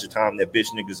the precious time that bitch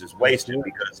niggas is wasting,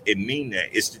 because it mean that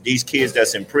it's these kids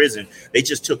that's in prison. They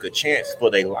just took a chance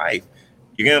for their life.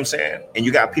 You get what I'm saying? And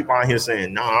you got people out here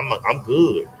saying, no, I'm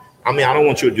good. I mean, I don't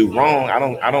want you to do wrong. I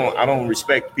don't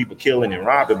respect people killing and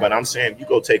robbing, but I'm saying, if you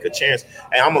go take a chance,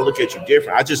 and I'm gonna look at you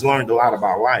different. I just learned a lot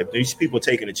about life. These people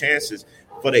taking the chances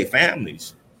for their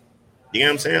families. You know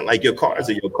what I'm saying? Like, your cards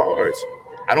are your cards.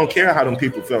 I don't care how them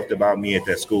people felt about me at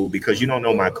that school, because you don't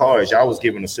know my cards. Y'all was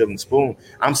given a silver spoon.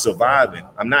 I'm surviving.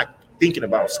 I'm not thinking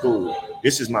about school.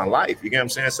 This is my life. You get what I'm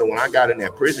saying? So when I got in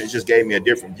that prison, it just gave me a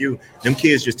different view. Them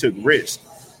kids just took risks,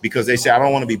 because they say, I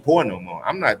don't want to be poor no more.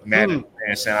 I'm not mad at the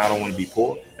man saying I don't want to be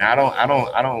poor. Now, I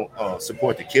don't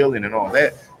support the killing and all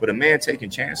that. But a man taking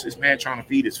chances, man, trying to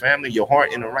feed his family, your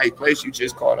heart in the right place, you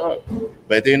just caught up.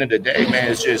 But at the end of the day,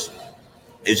 man, it's just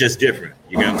different.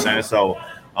 You get what I'm saying? So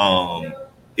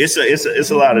it's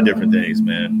a lot of different things,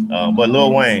 man. But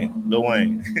Lil Wayne,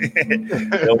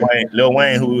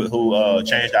 who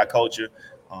changed our culture.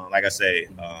 Like I say,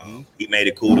 he made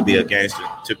it cool to be a gangster,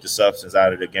 took the substance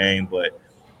out of the game, but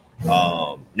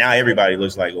now everybody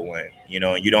looks like Lil Wayne, you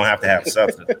know, and you don't have to have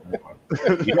substance anymore.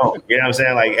 You know what I'm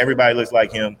saying? Like, everybody looks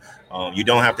like him. You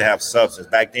don't have to have substance.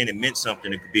 Back then, it meant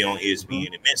something to be on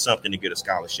ESPN. It meant something to get a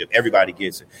scholarship. Everybody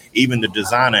gets it. Even the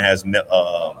designer has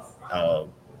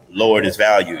lowered his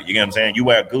value. You know what I'm saying? You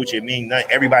wear Gucci, it means nothing.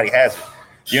 Everybody has it.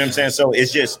 You know what I'm saying? So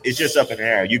it's just up in the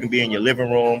air. You can be in your living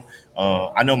room.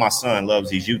 I know my son loves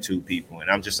these YouTube people,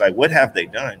 and I'm just like, what have they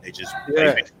done? They just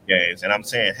play games. And I'm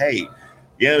saying, hey,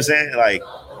 you know what I'm saying? Like,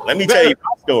 let me tell you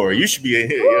my story. You should be in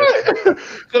here. You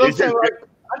know?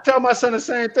 I tell my son the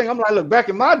same thing. I'm like, look, back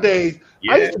in my days,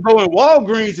 I used to go in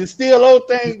Walgreens and steal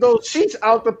those sheets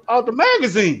out the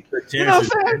magazine. You know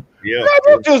what I'm saying? Yeah.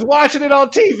 I'm just watching it on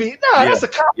TV. No, that's a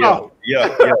cop out.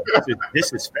 Yeah.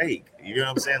 This is fake. You know what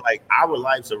I'm saying? Like, our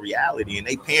life's a reality, and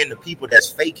they paying the people that's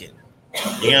faking.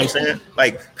 You know what I'm saying?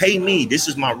 Like, pay me. This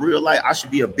is my real life. I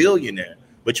should be a billionaire.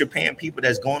 But you're paying people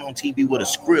that's going on TV with a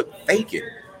script faking.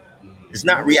 It's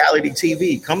not reality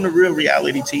TV. Come to real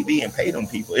reality TV and pay them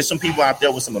people. There's some people out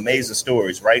there with some amazing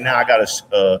stories. Right now, I got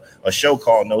a show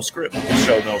called No Script.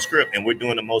 No Script, and we're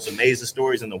doing the most amazing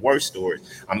stories and the worst stories.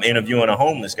 I'm interviewing a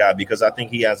homeless guy because I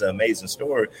think he has an amazing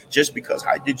story. Just because,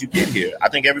 how did you get here? I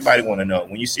think everybody want to know.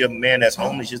 When you see a man that's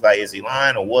homeless, just like, is he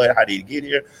lying or what? How did he get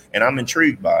here? And I'm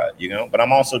intrigued by it, you know. But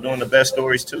I'm also doing the best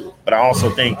stories too. But I also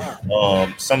think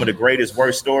some of the greatest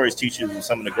worst stories teach you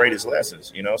some of the greatest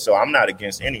lessons, you know. So I'm not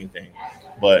against anything.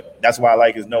 But that's why I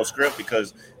like his No Script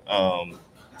because,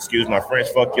 excuse my French,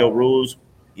 fuck your rules.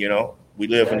 You know, we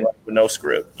live in life with no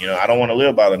script. You know, I don't want to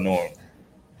live by the norm.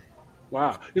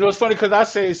 Wow. You know, it's funny because I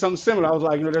say something similar. I was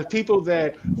like, you know, there's people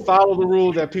that follow the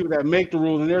rules, there's people that make the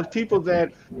rules, and there's people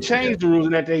that change the rules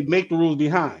and that they make the rules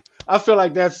behind. I feel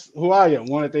like that's who I am,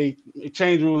 one that they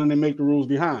change the rules and they make the rules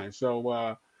behind.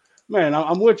 So, man,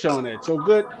 I'm with you on that. So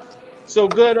good,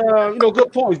 you know,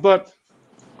 good points. But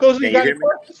Coach Lee, got any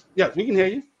questions? Yes, we can hear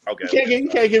you. Okay. You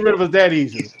can't get rid of us that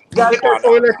easy. I'm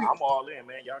all in,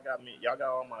 man. Y'all got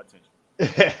all my attention.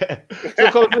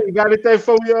 So, Coach Lee, you got anything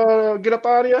before we get up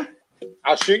out of here?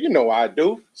 Sure, you know I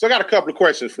do. So I got a couple of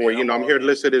questions for you. You know, I'm here to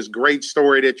listen to this great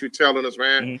story that you're telling us,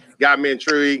 man. Mm-hmm. Got me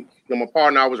intrigued. You know, my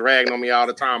partner always ragging on me all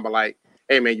the time, but like,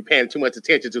 hey, man, you're paying too much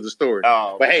attention to the story.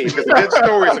 Oh, but hey, if it's a good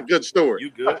story, it's a good story.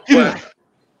 You good?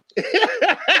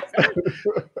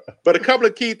 But a couple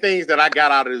of key things that I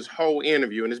got out of this whole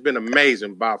interview, and it's been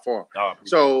amazing by far.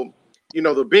 So, you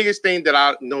know, the biggest thing that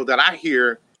I know that I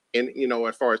hear, and you know,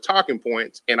 as far as talking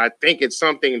points, and I think it's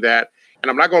something that,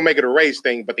 and I'm not going to make it a race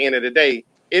thing, but at the end of the day,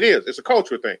 it's a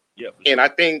cultural thing. Yeah. And I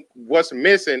think what's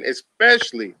missing,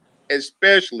 especially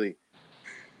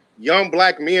young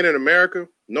black men in America,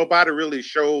 nobody really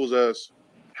shows us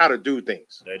how to do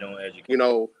things. They don't educate. You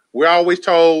know, we're always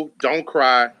told, don't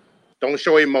cry. Don't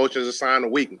show emotions, a sign of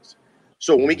weakness.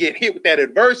 So when we get hit with that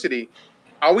adversity,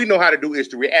 all we know how to do is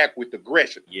to react with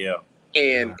aggression. Yeah.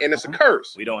 And it's a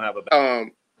curse. We don't have a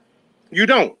you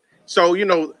don't. So, you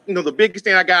know, the biggest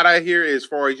thing I got out here is as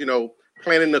far as, you know,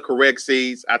 planting the correct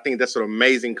seeds. I think that's an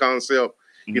amazing concept.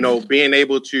 Mm-hmm. You know, being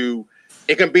able to,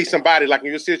 it can be somebody like in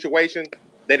your situation,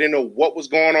 they didn't know what was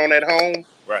going on at home.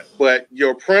 Right. But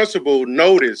your principal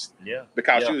noticed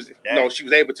because she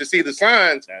was able to see the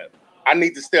signs. I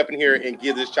need to step in here and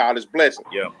give this child his blessing.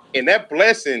 Yeah. And that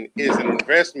blessing is an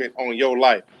investment on your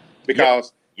life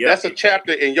because that's a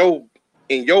chapter in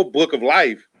your book of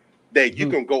life that you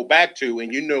can go back to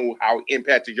and you know how it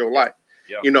impacted your life.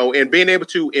 Yeah. You know, and being able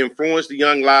to influence the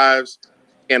young lives.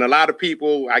 And a lot of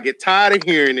people, I get tired of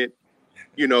hearing it,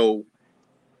 you know,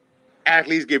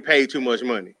 athletes get paid too much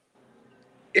money.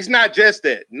 It's not just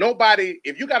that. Nobody,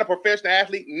 if you got a professional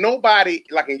athlete, nobody,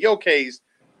 like in your case,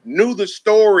 knew the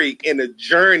story and the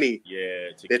journey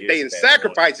that they and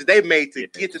sacrifices they made to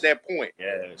get to that point.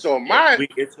 Yeah. So in my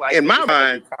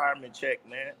mind, retirement check,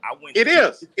 man. It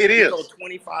is.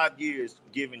 25 years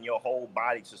giving your whole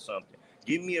body to something.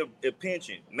 Give me a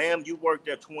pension. Ma'am, you worked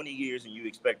there 20 years and you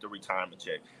expect a retirement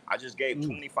check. I just gave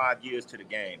 25 years to the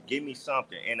game. Give me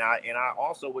something. And I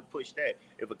also would push that.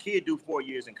 If a kid do 4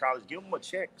 years in college, give him a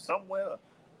check somewhere.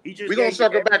 We're going to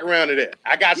circle back around to that.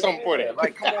 I got something for that.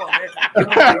 Like, come on, man. Give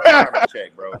me a retirement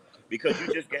check, bro. Because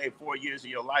you just gave 4 years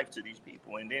of your life to these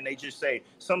people. And then they just say,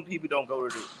 some people don't go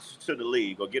to the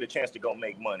league or get a chance to go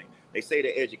make money. They say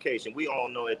that education. We all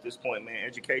know at this point, man,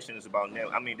 education is about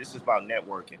this is about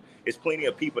networking. It's plenty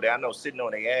of people that I know sitting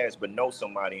on their ass but know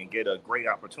somebody and get a great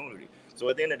opportunity. So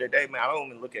at the end of the day, man, I don't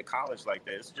even look at college like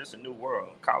that. It's just a new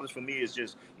world. College for me is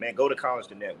just, man, go to college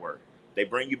to network. They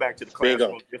bring you back to the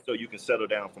classroom just so you can settle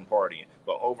down from partying.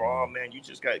 But overall, man, you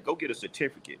just got to go get a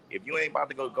certificate. If you ain't about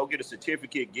to go get a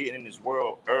certificate, get in this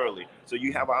world early so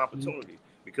you have an opportunity.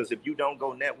 Because if you don't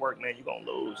go network, man, you're going to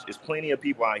lose. There's plenty of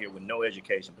people out here with no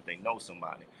education, but they know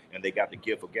somebody, and they got the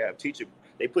gift of gab.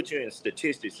 They put you in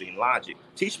statistics and logic.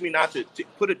 Teach me not to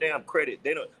put a damn credit.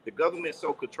 The government's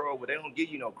so controlled, but they don't give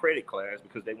you no credit class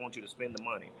because they want you to spend the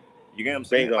money. You get what I'm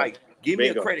saying? Bingo. Like, give me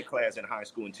a credit class in high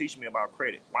school and teach me about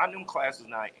credit. Why them classes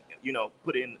not,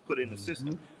 put in the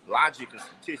system? Logic and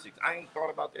statistics. I ain't thought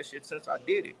about that shit since I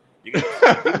did it. You get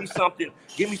what I'm saying?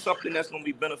 Give me something that's gonna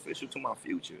be beneficial to my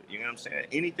future. You know what I'm saying?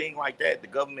 Anything like that, the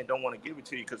government don't want to give it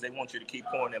to you because they want you to keep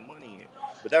pouring that money in.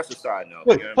 But that's a side note.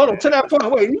 Wait, hold on to that point.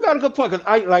 Wait, you got a good point because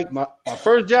I like my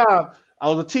first job. I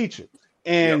was a teacher,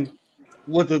 and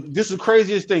this is the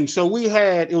craziest thing. So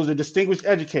it was a distinguished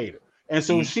educator. And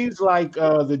so she's like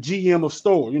the GM of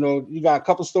store. You know, you got a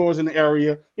couple stores in the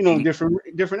area, different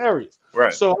areas.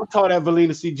 Right. So I taught at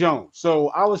Valina C. Jones.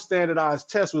 So our standardized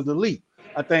test was elite.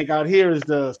 I think out here is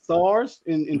the STARS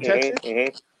in Texas.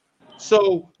 Mm-hmm.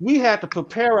 So we had to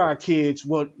prepare our kids.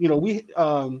 Well,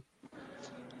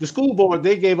 the school board,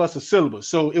 they gave us a syllabus.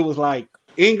 So it was like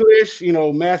English,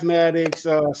 mathematics,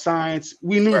 science.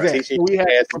 We knew that. So we had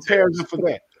to prepare them for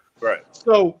that. Right.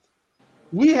 So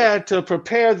we had to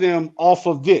prepare them off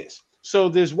of this. So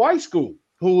this white school,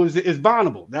 who is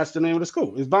Bonneville, that's the name of the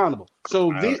school, is Bonneville.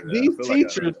 So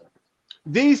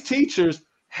these teachers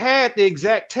had the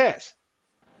exact test.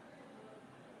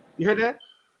 You heard that?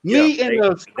 Me in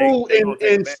the school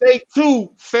in state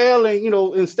 2 failing,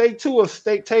 in state 2 of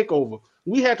state takeover,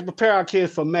 we had to prepare our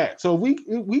kids for math. So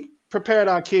we prepared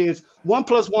our kids. 1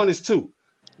 + 1 is 2.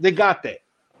 They got that.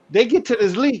 They get to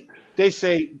this leap. They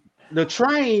say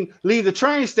leave the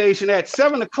train station at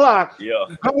 7 o'clock,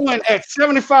 going at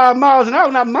 75 miles an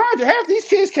hour. Now, mind you, half these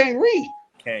kids can't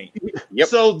read. Yep.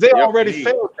 So they already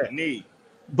failed that.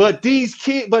 But these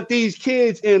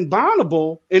kids in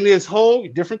Bonneville, in this whole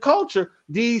different culture,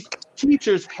 these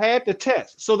teachers had the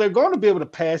test. So they're going to be able to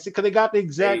pass it because they got the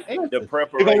exact answer.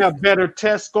 They're going to have better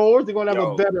test scores. They're going to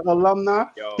have a better alumni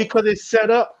because it's set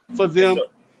up for them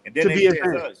to be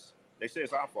advanced. They say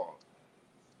it's our fault.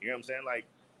 You know what I'm saying? Like,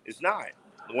 it's not.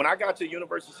 When I got to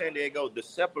University of San Diego, the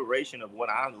separation of what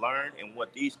I learned and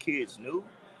what these kids knew,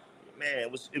 man,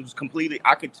 it was completely.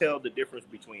 I could tell the difference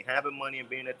between having money and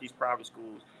being at these private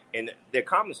schools, and their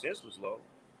common sense was low.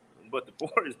 But the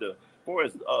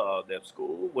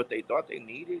school, what they thought they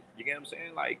needed, you get what I'm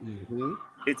saying? Like,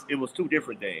 it was two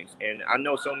different things. And I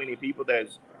know so many people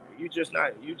we just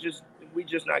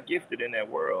not gifted in that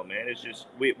world, man. It's just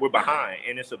we're behind,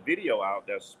 and it's a video out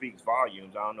that speaks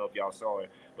volumes. I don't know if y'all saw it,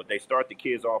 but they start the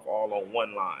kids off all on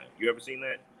one line. You ever seen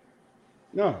that?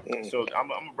 No. So I'm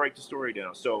gonna break the story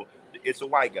down. So it's a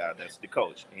white guy that's the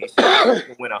coach, and he said you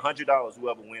can win $100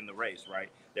 whoever win the race, right?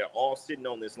 They're all sitting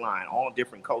on this line, all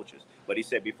different coaches. But he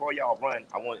said, before y'all run,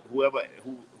 I want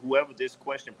whoever this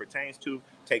question pertains to,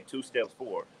 take 2 steps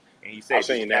forward. And he said,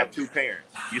 you have 2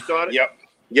 parents. You saw it?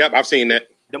 Yep, I've seen that.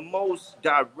 The most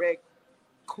direct,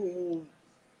 cool.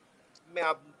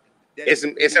 Man, it's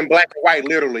in black and white,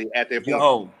 literally at that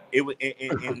point. It was,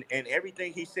 and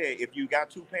everything he said. If you got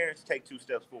 2 parents, take 2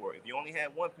 steps forward. If you only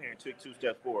had 1 parent, take 2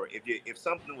 steps forward. If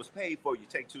something was paid for, you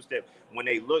take 2 steps. When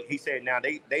they look, he said, now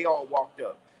they all walked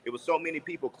up. It was so many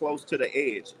people close to the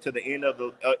edge, to the end of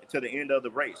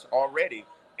the race already,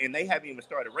 and they haven't even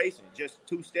started racing. Just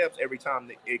 2 steps every time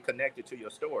it connected to your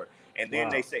store. And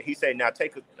then he said, now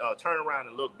take a turn around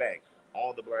and look back.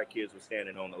 All the black kids were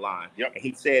standing on the line. Yep. And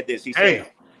he said this. He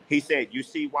said, you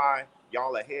see why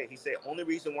y'all ahead? He said, only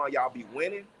reason why y'all be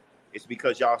winning is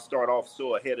because y'all start off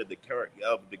so ahead of the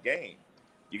game.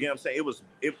 You get what I'm saying?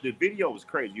 The video was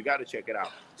crazy. You got to check it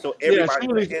out. So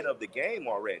everybody's ahead of the game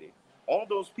already. All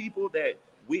those people that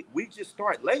we just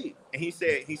start late. And he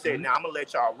said, now I'm gonna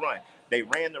let y'all run. They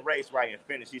ran the race right and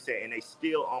finished. He said, and they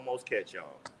still almost catch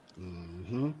y'all.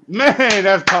 Man,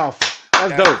 that's powerful.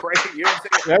 That's dope. Crazy. You know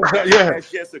what I'm saying?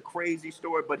 That's just a crazy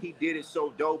story, but he did it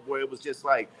so dope where it was just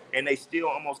like, and they still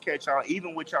almost catch y'all,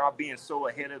 even with y'all being so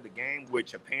ahead of the game,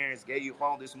 which your parents gave you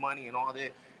all this money and all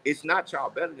that. It's not y'all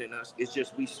better than us. It's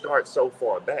just we start so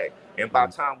far back. And by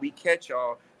the time we catch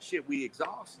y'all, we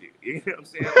exhausted. You know what I'm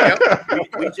saying?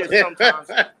 we just sometimes,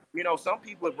 some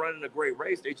people are running a great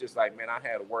race. They just like, man, I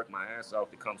had to work my ass off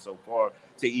to come so far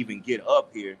to even get up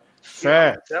here.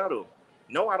 Settle.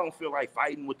 No, I don't feel like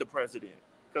fighting with the president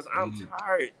because I'm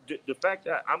tired. The fact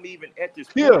that I'm even at this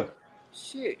point,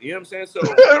 shit, you know what I'm saying? So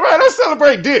right, let's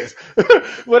celebrate this.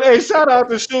 But hey, shout out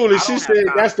to Shuli. She said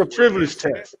that's the privilege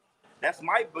test. That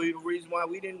might be the reason why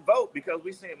we didn't vote, because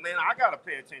we said, man, I gotta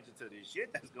pay attention to this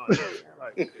shit that's going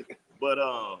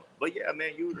on. But yeah,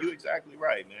 man, you exactly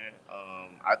right, man.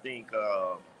 I think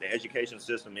the education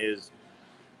system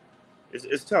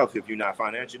it's tough if you're not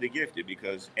financially gifted,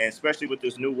 and especially with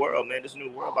this new world, man, this new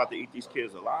world about to eat these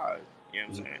kids alive. You know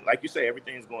what I'm saying? Like you say,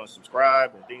 everything's going to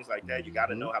subscribe and things like that. You got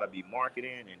to know how to be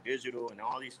marketing and digital and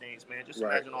all these things, man. Just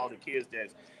imagine all the kids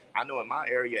I know in my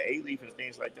area, A-Leaf and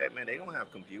things like that, man, they don't have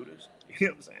computers. You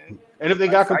know what I'm saying? And if they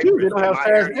got computers, they don't have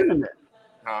fast internet.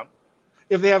 Huh?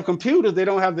 If they have computers, they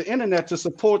don't have the internet to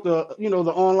support the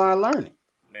online learning.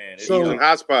 Man, it's using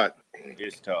hotspot.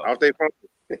 It's tough. Off they phone.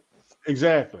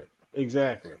 Exactly.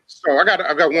 So I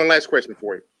got one last question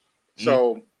for you.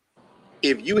 So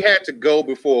if you had to go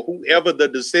before whoever the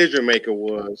decision maker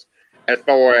was, as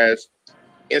far as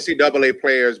NCAA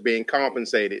players being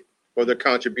compensated for their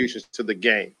contributions to the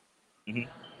game,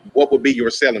 what would be your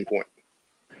selling point?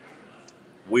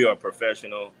 We are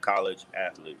professional college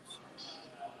athletes.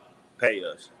 Pay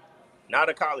us. Not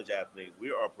a college athlete.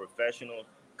 We are professional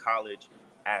college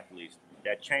athletes.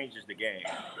 That changes the game.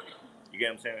 You get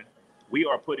what I'm saying? We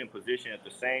are put in position at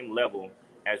the same level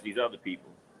as these other people.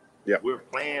 Yeah. We're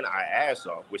playing our ass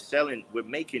off. We're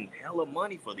making hella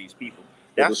money for these people.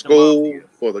 For the school,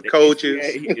 for the coaches.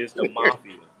 NCAA is the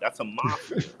mafia. That's a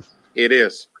mafia. It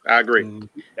is. I agree.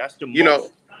 That's the you most. know,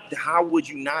 How would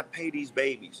you not pay these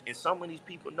babies? And some of these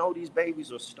people know these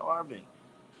babies are starving.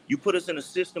 You put us in a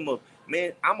system of,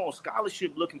 man, I'm on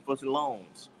scholarship looking for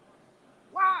loans.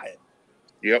 Why?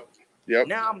 Yep.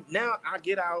 Now I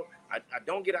get out, I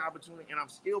don't get an opportunity, and I'm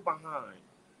still behind.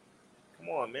 Come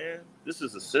on, man. This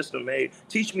is a system made.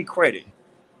 Teach me credit.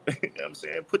 You know what I'm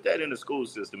saying? Put that in the school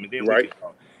system, and then we can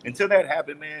talk. Until that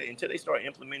happens, man, until they start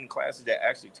implementing classes that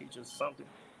actually teach us something,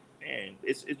 man,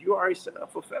 it's you already set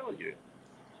up for failure.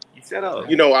 You set up.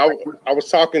 You know, I was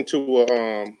talking to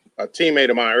a teammate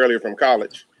of mine earlier from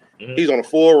college. Mm-hmm. He's on a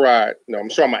full ride. You know, I'm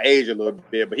showing my age a little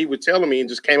bit, but he was telling me and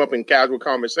just came up in casual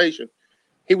conversation.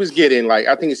 He was getting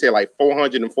I think he said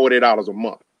 $440 a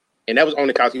month. And that was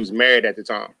only because he was married at the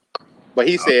time. But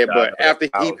he said, but after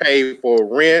he paid for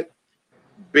rent,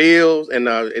 bills, and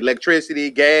electricity,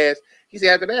 gas, he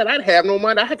said, after that, I'd have no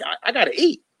money. I got to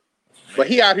eat. But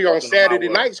he out here on Saturday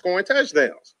night scoring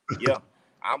touchdowns. Yeah.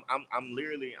 I'm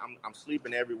literally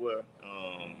sleeping everywhere.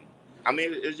 I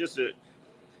mean, it's just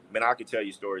I could tell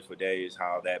you stories for days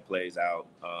how that plays out.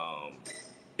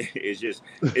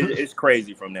 It's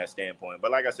crazy from that standpoint.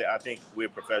 But like I said, I think we're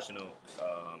professional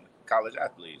college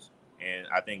athletes, and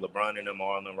I think LeBron and them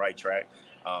are on the right track.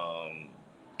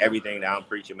 Everything that I'm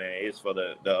preaching, man, is for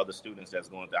the other students that's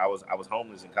going through. I was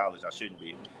homeless in college. I shouldn't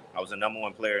be. I was the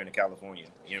 #1 player in California.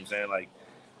 You know what I'm saying? Like,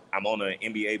 I'm on the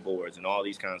NBA boards and all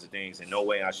these kinds of things, and no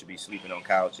way I should be sleeping on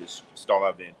couches,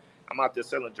 starving. I'm out there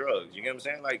selling drugs. You know what I'm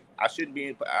saying? Like, I shouldn't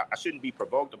be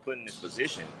provoked to put in this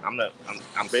position. I'm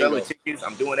selling tickets.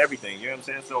 I'm doing everything. You know what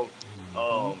I'm saying?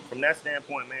 So, from that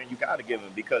standpoint, man, you got to give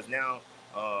them, because now,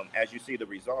 as you see the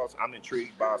results, I'm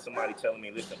intrigued by somebody telling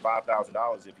me, listen,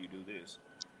 $5,000 if you do this.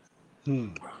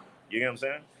 You know what I'm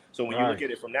saying? So when you look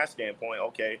at it from that standpoint,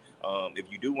 okay, if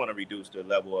you do want to reduce the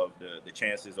level of the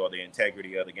chances or the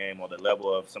integrity of the game, or the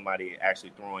level of somebody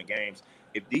actually throwing games,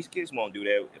 if these kids won't do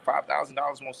that,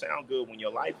 $5,000 won't sound good when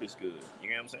your life is good. You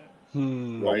know what I'm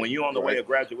saying? But when you're on the way of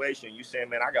graduation, you say,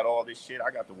 man, I got all this shit.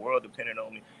 I got the world depending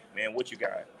on me. Man, what you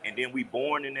got? And then we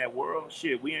born in that world.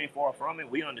 Shit, we ain't far from it.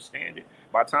 We understand it.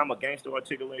 By the time a gangster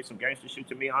articulates some gangster shit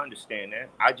to me, I understand that.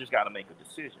 I just got to make a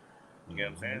decision. You know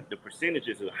what I'm saying? The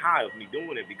percentages are high of me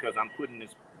doing it because I'm put in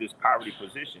this poverty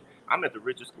position. I'm at the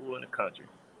richest school in the country.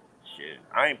 Shit,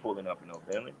 I ain't pulling up in no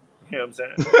Bentley. You know what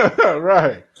I'm saying?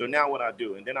 Right. So now what I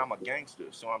do, and then I'm a gangster,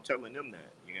 so I'm telling them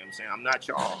that. You know what I'm saying? I'm not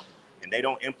y'all. And they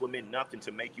don't implement nothing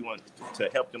to make you to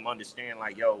help them understand,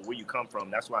 like, yo, where you come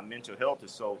from. That's why mental health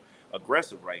is so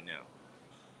aggressive right now.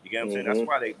 You get what I'm saying? That's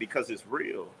why because it's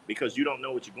real. Because you don't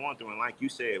know what you're going through. And like you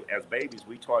said, as babies,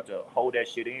 we taught to hold that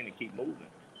shit in and keep moving.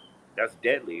 That's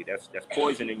deadly. That's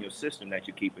poison in your system that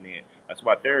you're keeping in. That's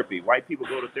why therapy. White people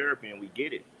go to therapy and we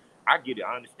get it. I get it.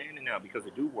 I understand it now because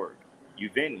it do work. You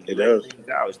vent. You let things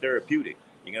out. It's therapeutic.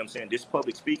 You know what I'm saying? This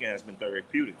public speaking has been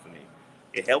therapeutic for me.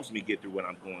 It helps me get through what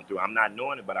I'm going through. I'm not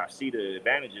knowing it, but I see the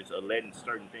advantages of letting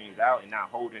certain things out and not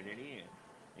holding it in.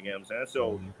 You know what I'm saying?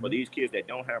 So for these kids that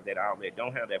don't have that outlet,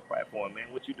 don't have that platform, man,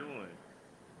 what you doing?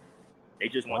 They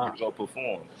just want you to go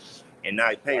perform and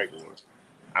not pay for it.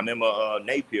 I remember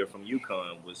Napier from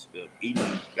UConn was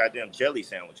eating goddamn jelly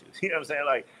sandwiches. You know what I'm saying?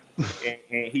 Like,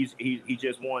 and he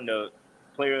just won the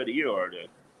Player of the Year or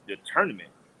the tournament.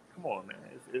 Come on, man,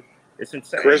 it's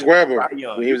insane. Chris Webber,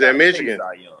 when he was at Michigan.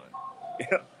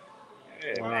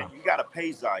 Yeah, man, you gotta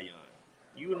pay Zion.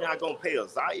 You're not gonna pay a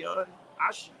Zion?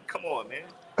 Come on, man.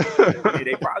 Yeah,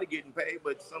 they probably getting paid,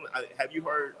 but have you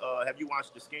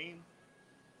watched The Scheme?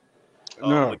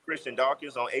 No. With Christian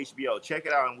Dawkins on HBO. Check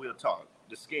it out and we'll talk.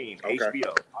 The Scheme,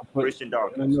 HBO. Christian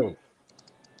Dawkins.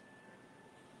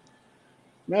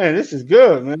 Man, this is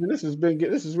good, man. This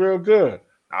is real good.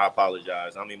 I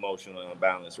apologize. I'm emotionally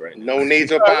unbalanced right now. No need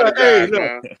to apologize,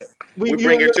 man. We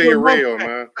bring it to you real,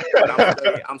 man.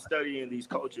 But I'm studying these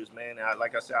coaches, man.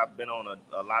 Like I said, I've been on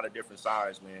a lot of different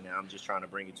sides, man, and I'm just trying to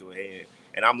bring it to a head.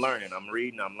 And I'm learning. I'm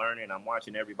reading. I'm learning. I'm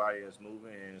watching everybody that's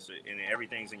moving, and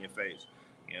everything's in your face.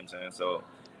 You know what I'm saying? So,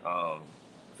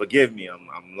 forgive me.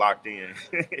 I'm locked in.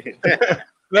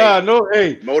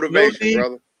 Motivation,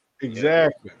 brother.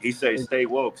 Exactly. He say, "Stay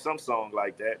woke." Some song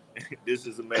like that. This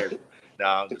is America.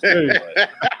 Nah, I'm just kidding.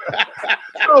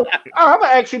 So I'm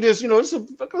gonna ask you this. It's a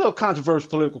little controversial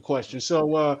political question.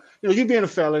 So, you being a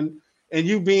felon and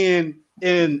you being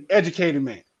an educated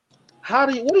man,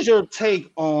 what is your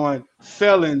take on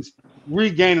felons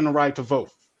regaining the right to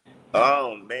vote?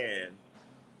 Oh man,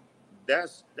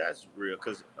 that's real.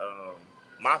 Cause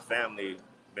my family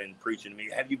been preaching to me,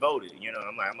 "Have you voted?"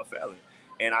 I'm like, I'm a felon.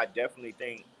 And I definitely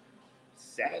think,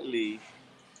 sadly,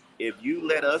 if you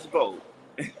let us vote,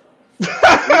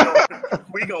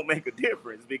 we gonna make a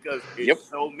difference because it's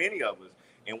so many of us.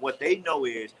 And what they know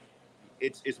is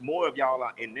it's more of y'all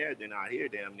out in there than out here,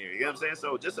 damn near. You know what I'm saying?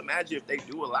 So just imagine if they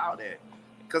do allow that.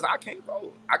 Because I can't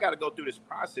vote. I got to go through this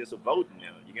process of voting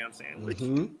now. You get what I'm saying? Which, I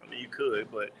mean, you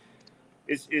could, but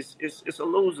it's a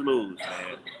lose-lose,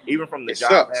 man. Even from the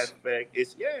job aspect,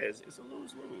 it's a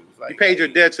lose-lose. Like, you paid your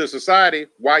debt to society.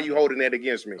 Why are you holding that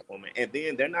against me? And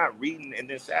then they're not reading. And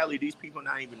then sadly, these people are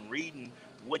not even reading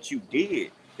what you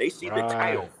did. They see the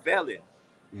title felon,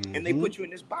 and they put you in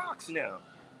this box now.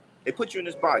 They put you in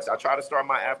this box. I try to start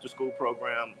my after-school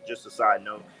program, just a side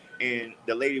note, and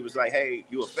the lady was like, "Hey,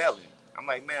 you a felon?" I'm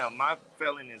like, "Ma'am, my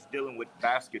felon is dealing with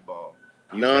basketball.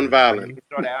 Non-violent. You can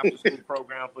start an after-school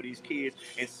program for these kids."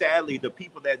 And sadly, the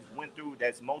people that went through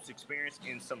that's most experienced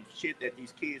in some shit that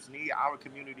these kids need, our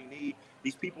community need,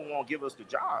 these people won't give us the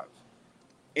jobs.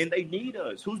 And they need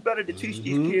us. Who's better to teach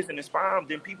these kids and inspire them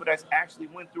than people that's actually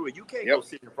went through it? You can't go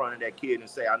sit in front of that kid and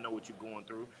say, "I know what you're going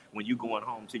through," when you're going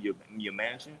home to your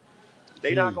mansion.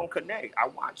 They not gonna connect. I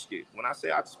watched it. When I say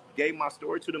I gave my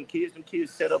story to them kids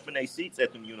set up in their seats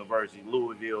at them universities,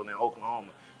 Louisville and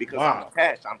Oklahoma, because I'm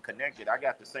attached, I'm connected. I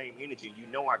got the same energy. You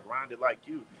know, I grinded like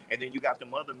you. And then you got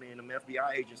them other men, them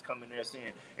FBI agents coming there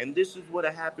saying, "And this is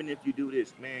what'll happen if you do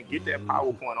this." Man, get that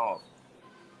PowerPoint off.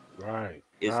 Right.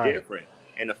 It's different.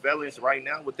 And the fellas right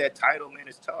now with that title, man,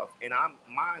 it's tough. And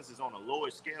mine is on a lower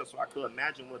scale, so I could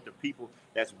imagine what the people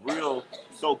that's real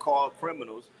so-called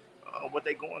criminals, what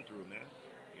they going through, man.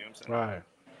 You know what I'm saying? Right.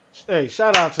 Hey,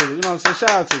 shout out to you. You know what I'm saying? Shout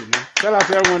out to you, man. Shout out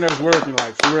to everyone that's working,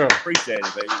 like, for real. Appreciate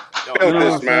it, baby.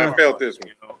 Felt this one.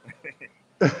 You know?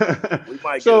 We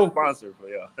might get a sponsor for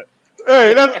y'all.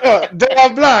 Hey, that's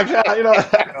Dave Black. You know.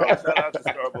 Shout out to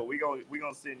Starbucks. We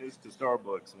gonna send this to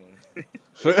Starbucks, man.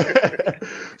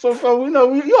 so we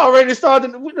know you already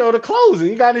started. The closing.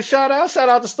 You got any shout out? Shout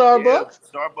out to Starbucks.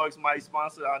 Yeah, Starbucks might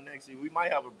sponsor our next year. We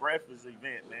might have a breakfast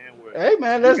event, man. Hey,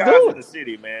 man, let's do it. In the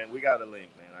city, man. We got a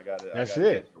link, man. That's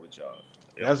it. With y'all.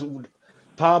 Yep. That's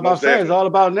Power by Fans is all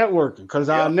about networking, because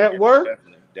our network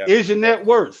is your net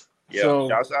worth. Yeah. So,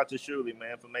 shouts out to Shirley,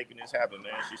 man, for making this happen,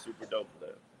 man. She's super dope for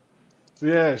that.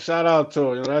 Yeah, shout out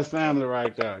to her. That's family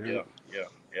right there. Yeah,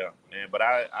 man. But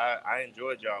I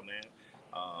enjoyed y'all, man.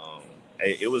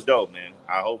 Hey, it was dope, man.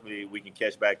 Hopefully we can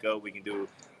catch back up. We can do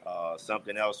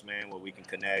something else, man, where we can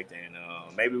connect, and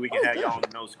maybe we can have y'all on the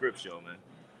No Script show, man.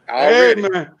 Hey,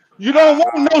 man. You don't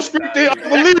want no script,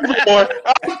 unbelievable, boy.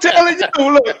 I'm telling you,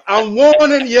 look, I'm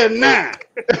warning you now.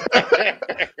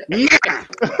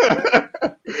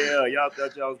 Yeah, y'all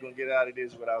thought y'all was gonna get out of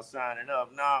this without signing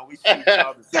up. Nah, we see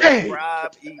y'all the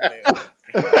subscribe email.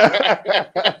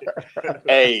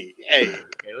 Hey.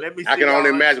 And let me see, I can only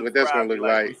imagine what that's gonna look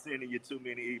like. We sending you too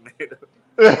many emails.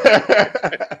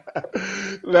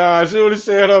 Nah, she would have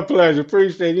said her pleasure.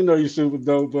 Appreciate it. You know you're super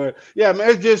dope. But yeah, man,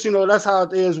 it's just, that's how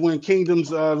it is when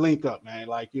kingdoms link up, man.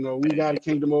 Like, we got a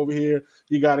kingdom over here,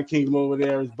 you got a kingdom over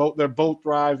there. They're both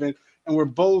thriving, and we're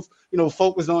both,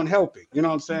 focused on helping. You know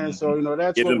what I'm saying? So,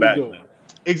 that's what we do. Man.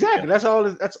 Exactly. That's all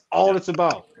it's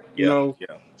about. You know.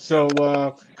 Yeah. So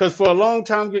because for a long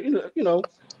time,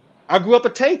 I grew up a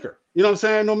taker. You know what I'm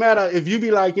saying? No matter if you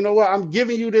be like, you know what, I'm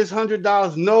giving you this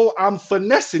 $100. No, I'm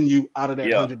finessing you out of that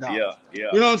 $100. Yeah.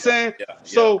 You know what I'm saying? Yeah.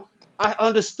 So I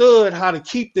understood how to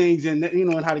keep things and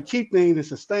how to keep things and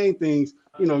sustain things.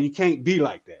 You can't be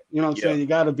like that. You know what I'm saying? You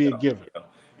got to be a giver.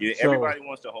 Yeah, everybody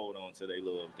wants to hold on to their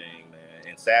little thing, man.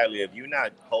 And sadly, if you're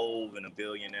not Hov and a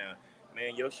billionaire,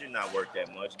 man, your shit not worth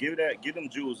that much. Give them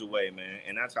jewels away, man.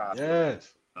 And that's how I feel.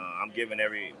 I'm giving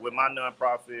with my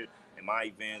nonprofit and my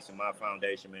events and my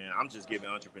foundation, man, I'm just giving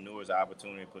entrepreneurs the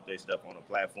opportunity to put their stuff on a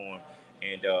platform.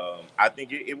 And I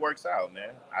think it works out,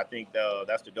 man. I think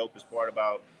that's the dopest part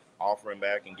about offering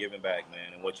back and giving back,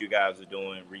 man. And what you guys are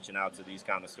doing, reaching out to these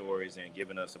kind of stories and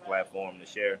giving us a platform to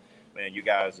share, man. You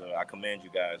guys, I commend you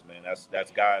guys, man.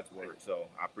 That's God's work. So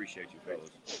I appreciate you,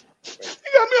 fellas.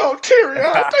 You got me all teary.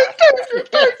 Thank you.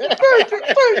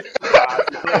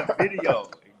 Video.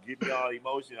 Give me all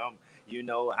emotion. I'm leave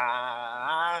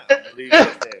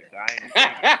it there. I ain't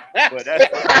but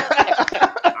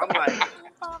I'm like,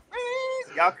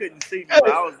 y'all couldn't see me, but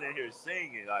I was in here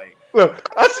singing. Like, look,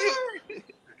 I see.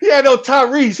 He had no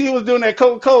Tyrese. He was doing that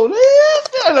Coca-Cola.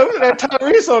 That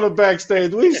Tyrese on the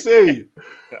backstage. We see you.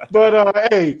 But,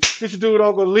 hey, this dude,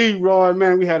 Uncle Leroy,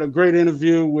 man. We had a great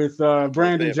interview with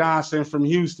Brandon Johnson from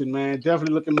Houston, man.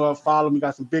 Definitely look him up. Follow him. We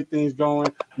got some big things going.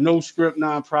 No Script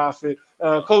nonprofit.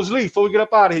 Coach Lee, before we get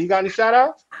up out of here, you got any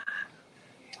shout-outs?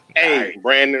 Hey,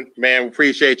 Brandon, man,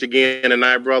 appreciate you again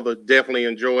tonight, brother. Definitely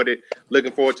enjoyed it.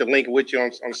 Looking forward to linking with you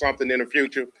on something in the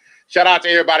future. Shout out to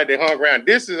everybody that hung around.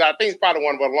 This is, I think, probably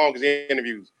one of our longest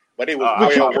interviews, but it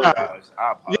was well worth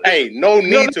it. Hey, no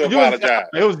need to apologize.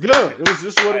 It was good. It was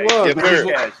just what it was.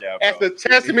 That's a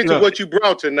testament to what you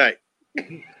brought tonight.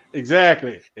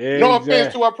 Exactly. No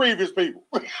offense to our previous people.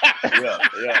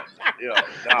 Yeah.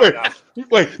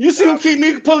 Wait, you see him keep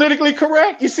me politically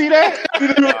correct? You see that?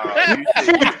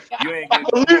 You ain't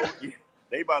getting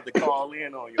they about to call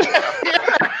in on you.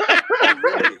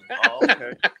 Oh,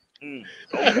 okay.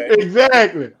 Okay.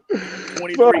 Exactly.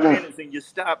 23 minutes and you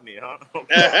stop me, huh?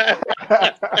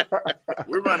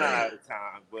 We're running out of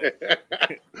time, but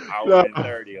hour and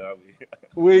 30, are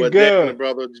we? But good,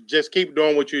 brother. Just keep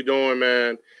doing what you're doing,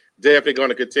 man. Definitely going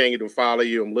to continue to follow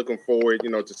you. I'm looking forward,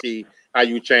 to see how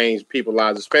you change people's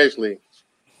lives, especially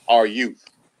our youth.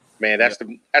 Man, that's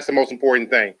the most important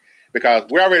thing, because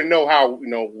we already know how,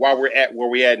 why we're at where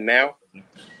we're at now.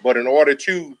 But in order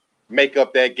to make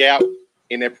up that gap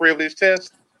in that privilege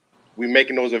test, we're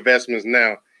making those investments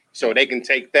now so they can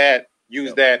take that,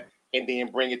 use that, and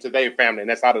then bring it to their family. And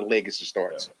that's how the legacy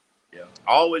starts. Yeah.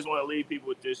 I always want to leave people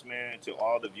with this, man, to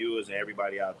all the viewers and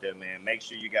everybody out there, man. Make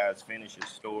sure you guys finish your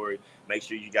story. Make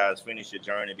sure you guys finish your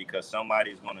journey, because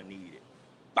somebody's going to need it.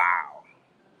 Bow.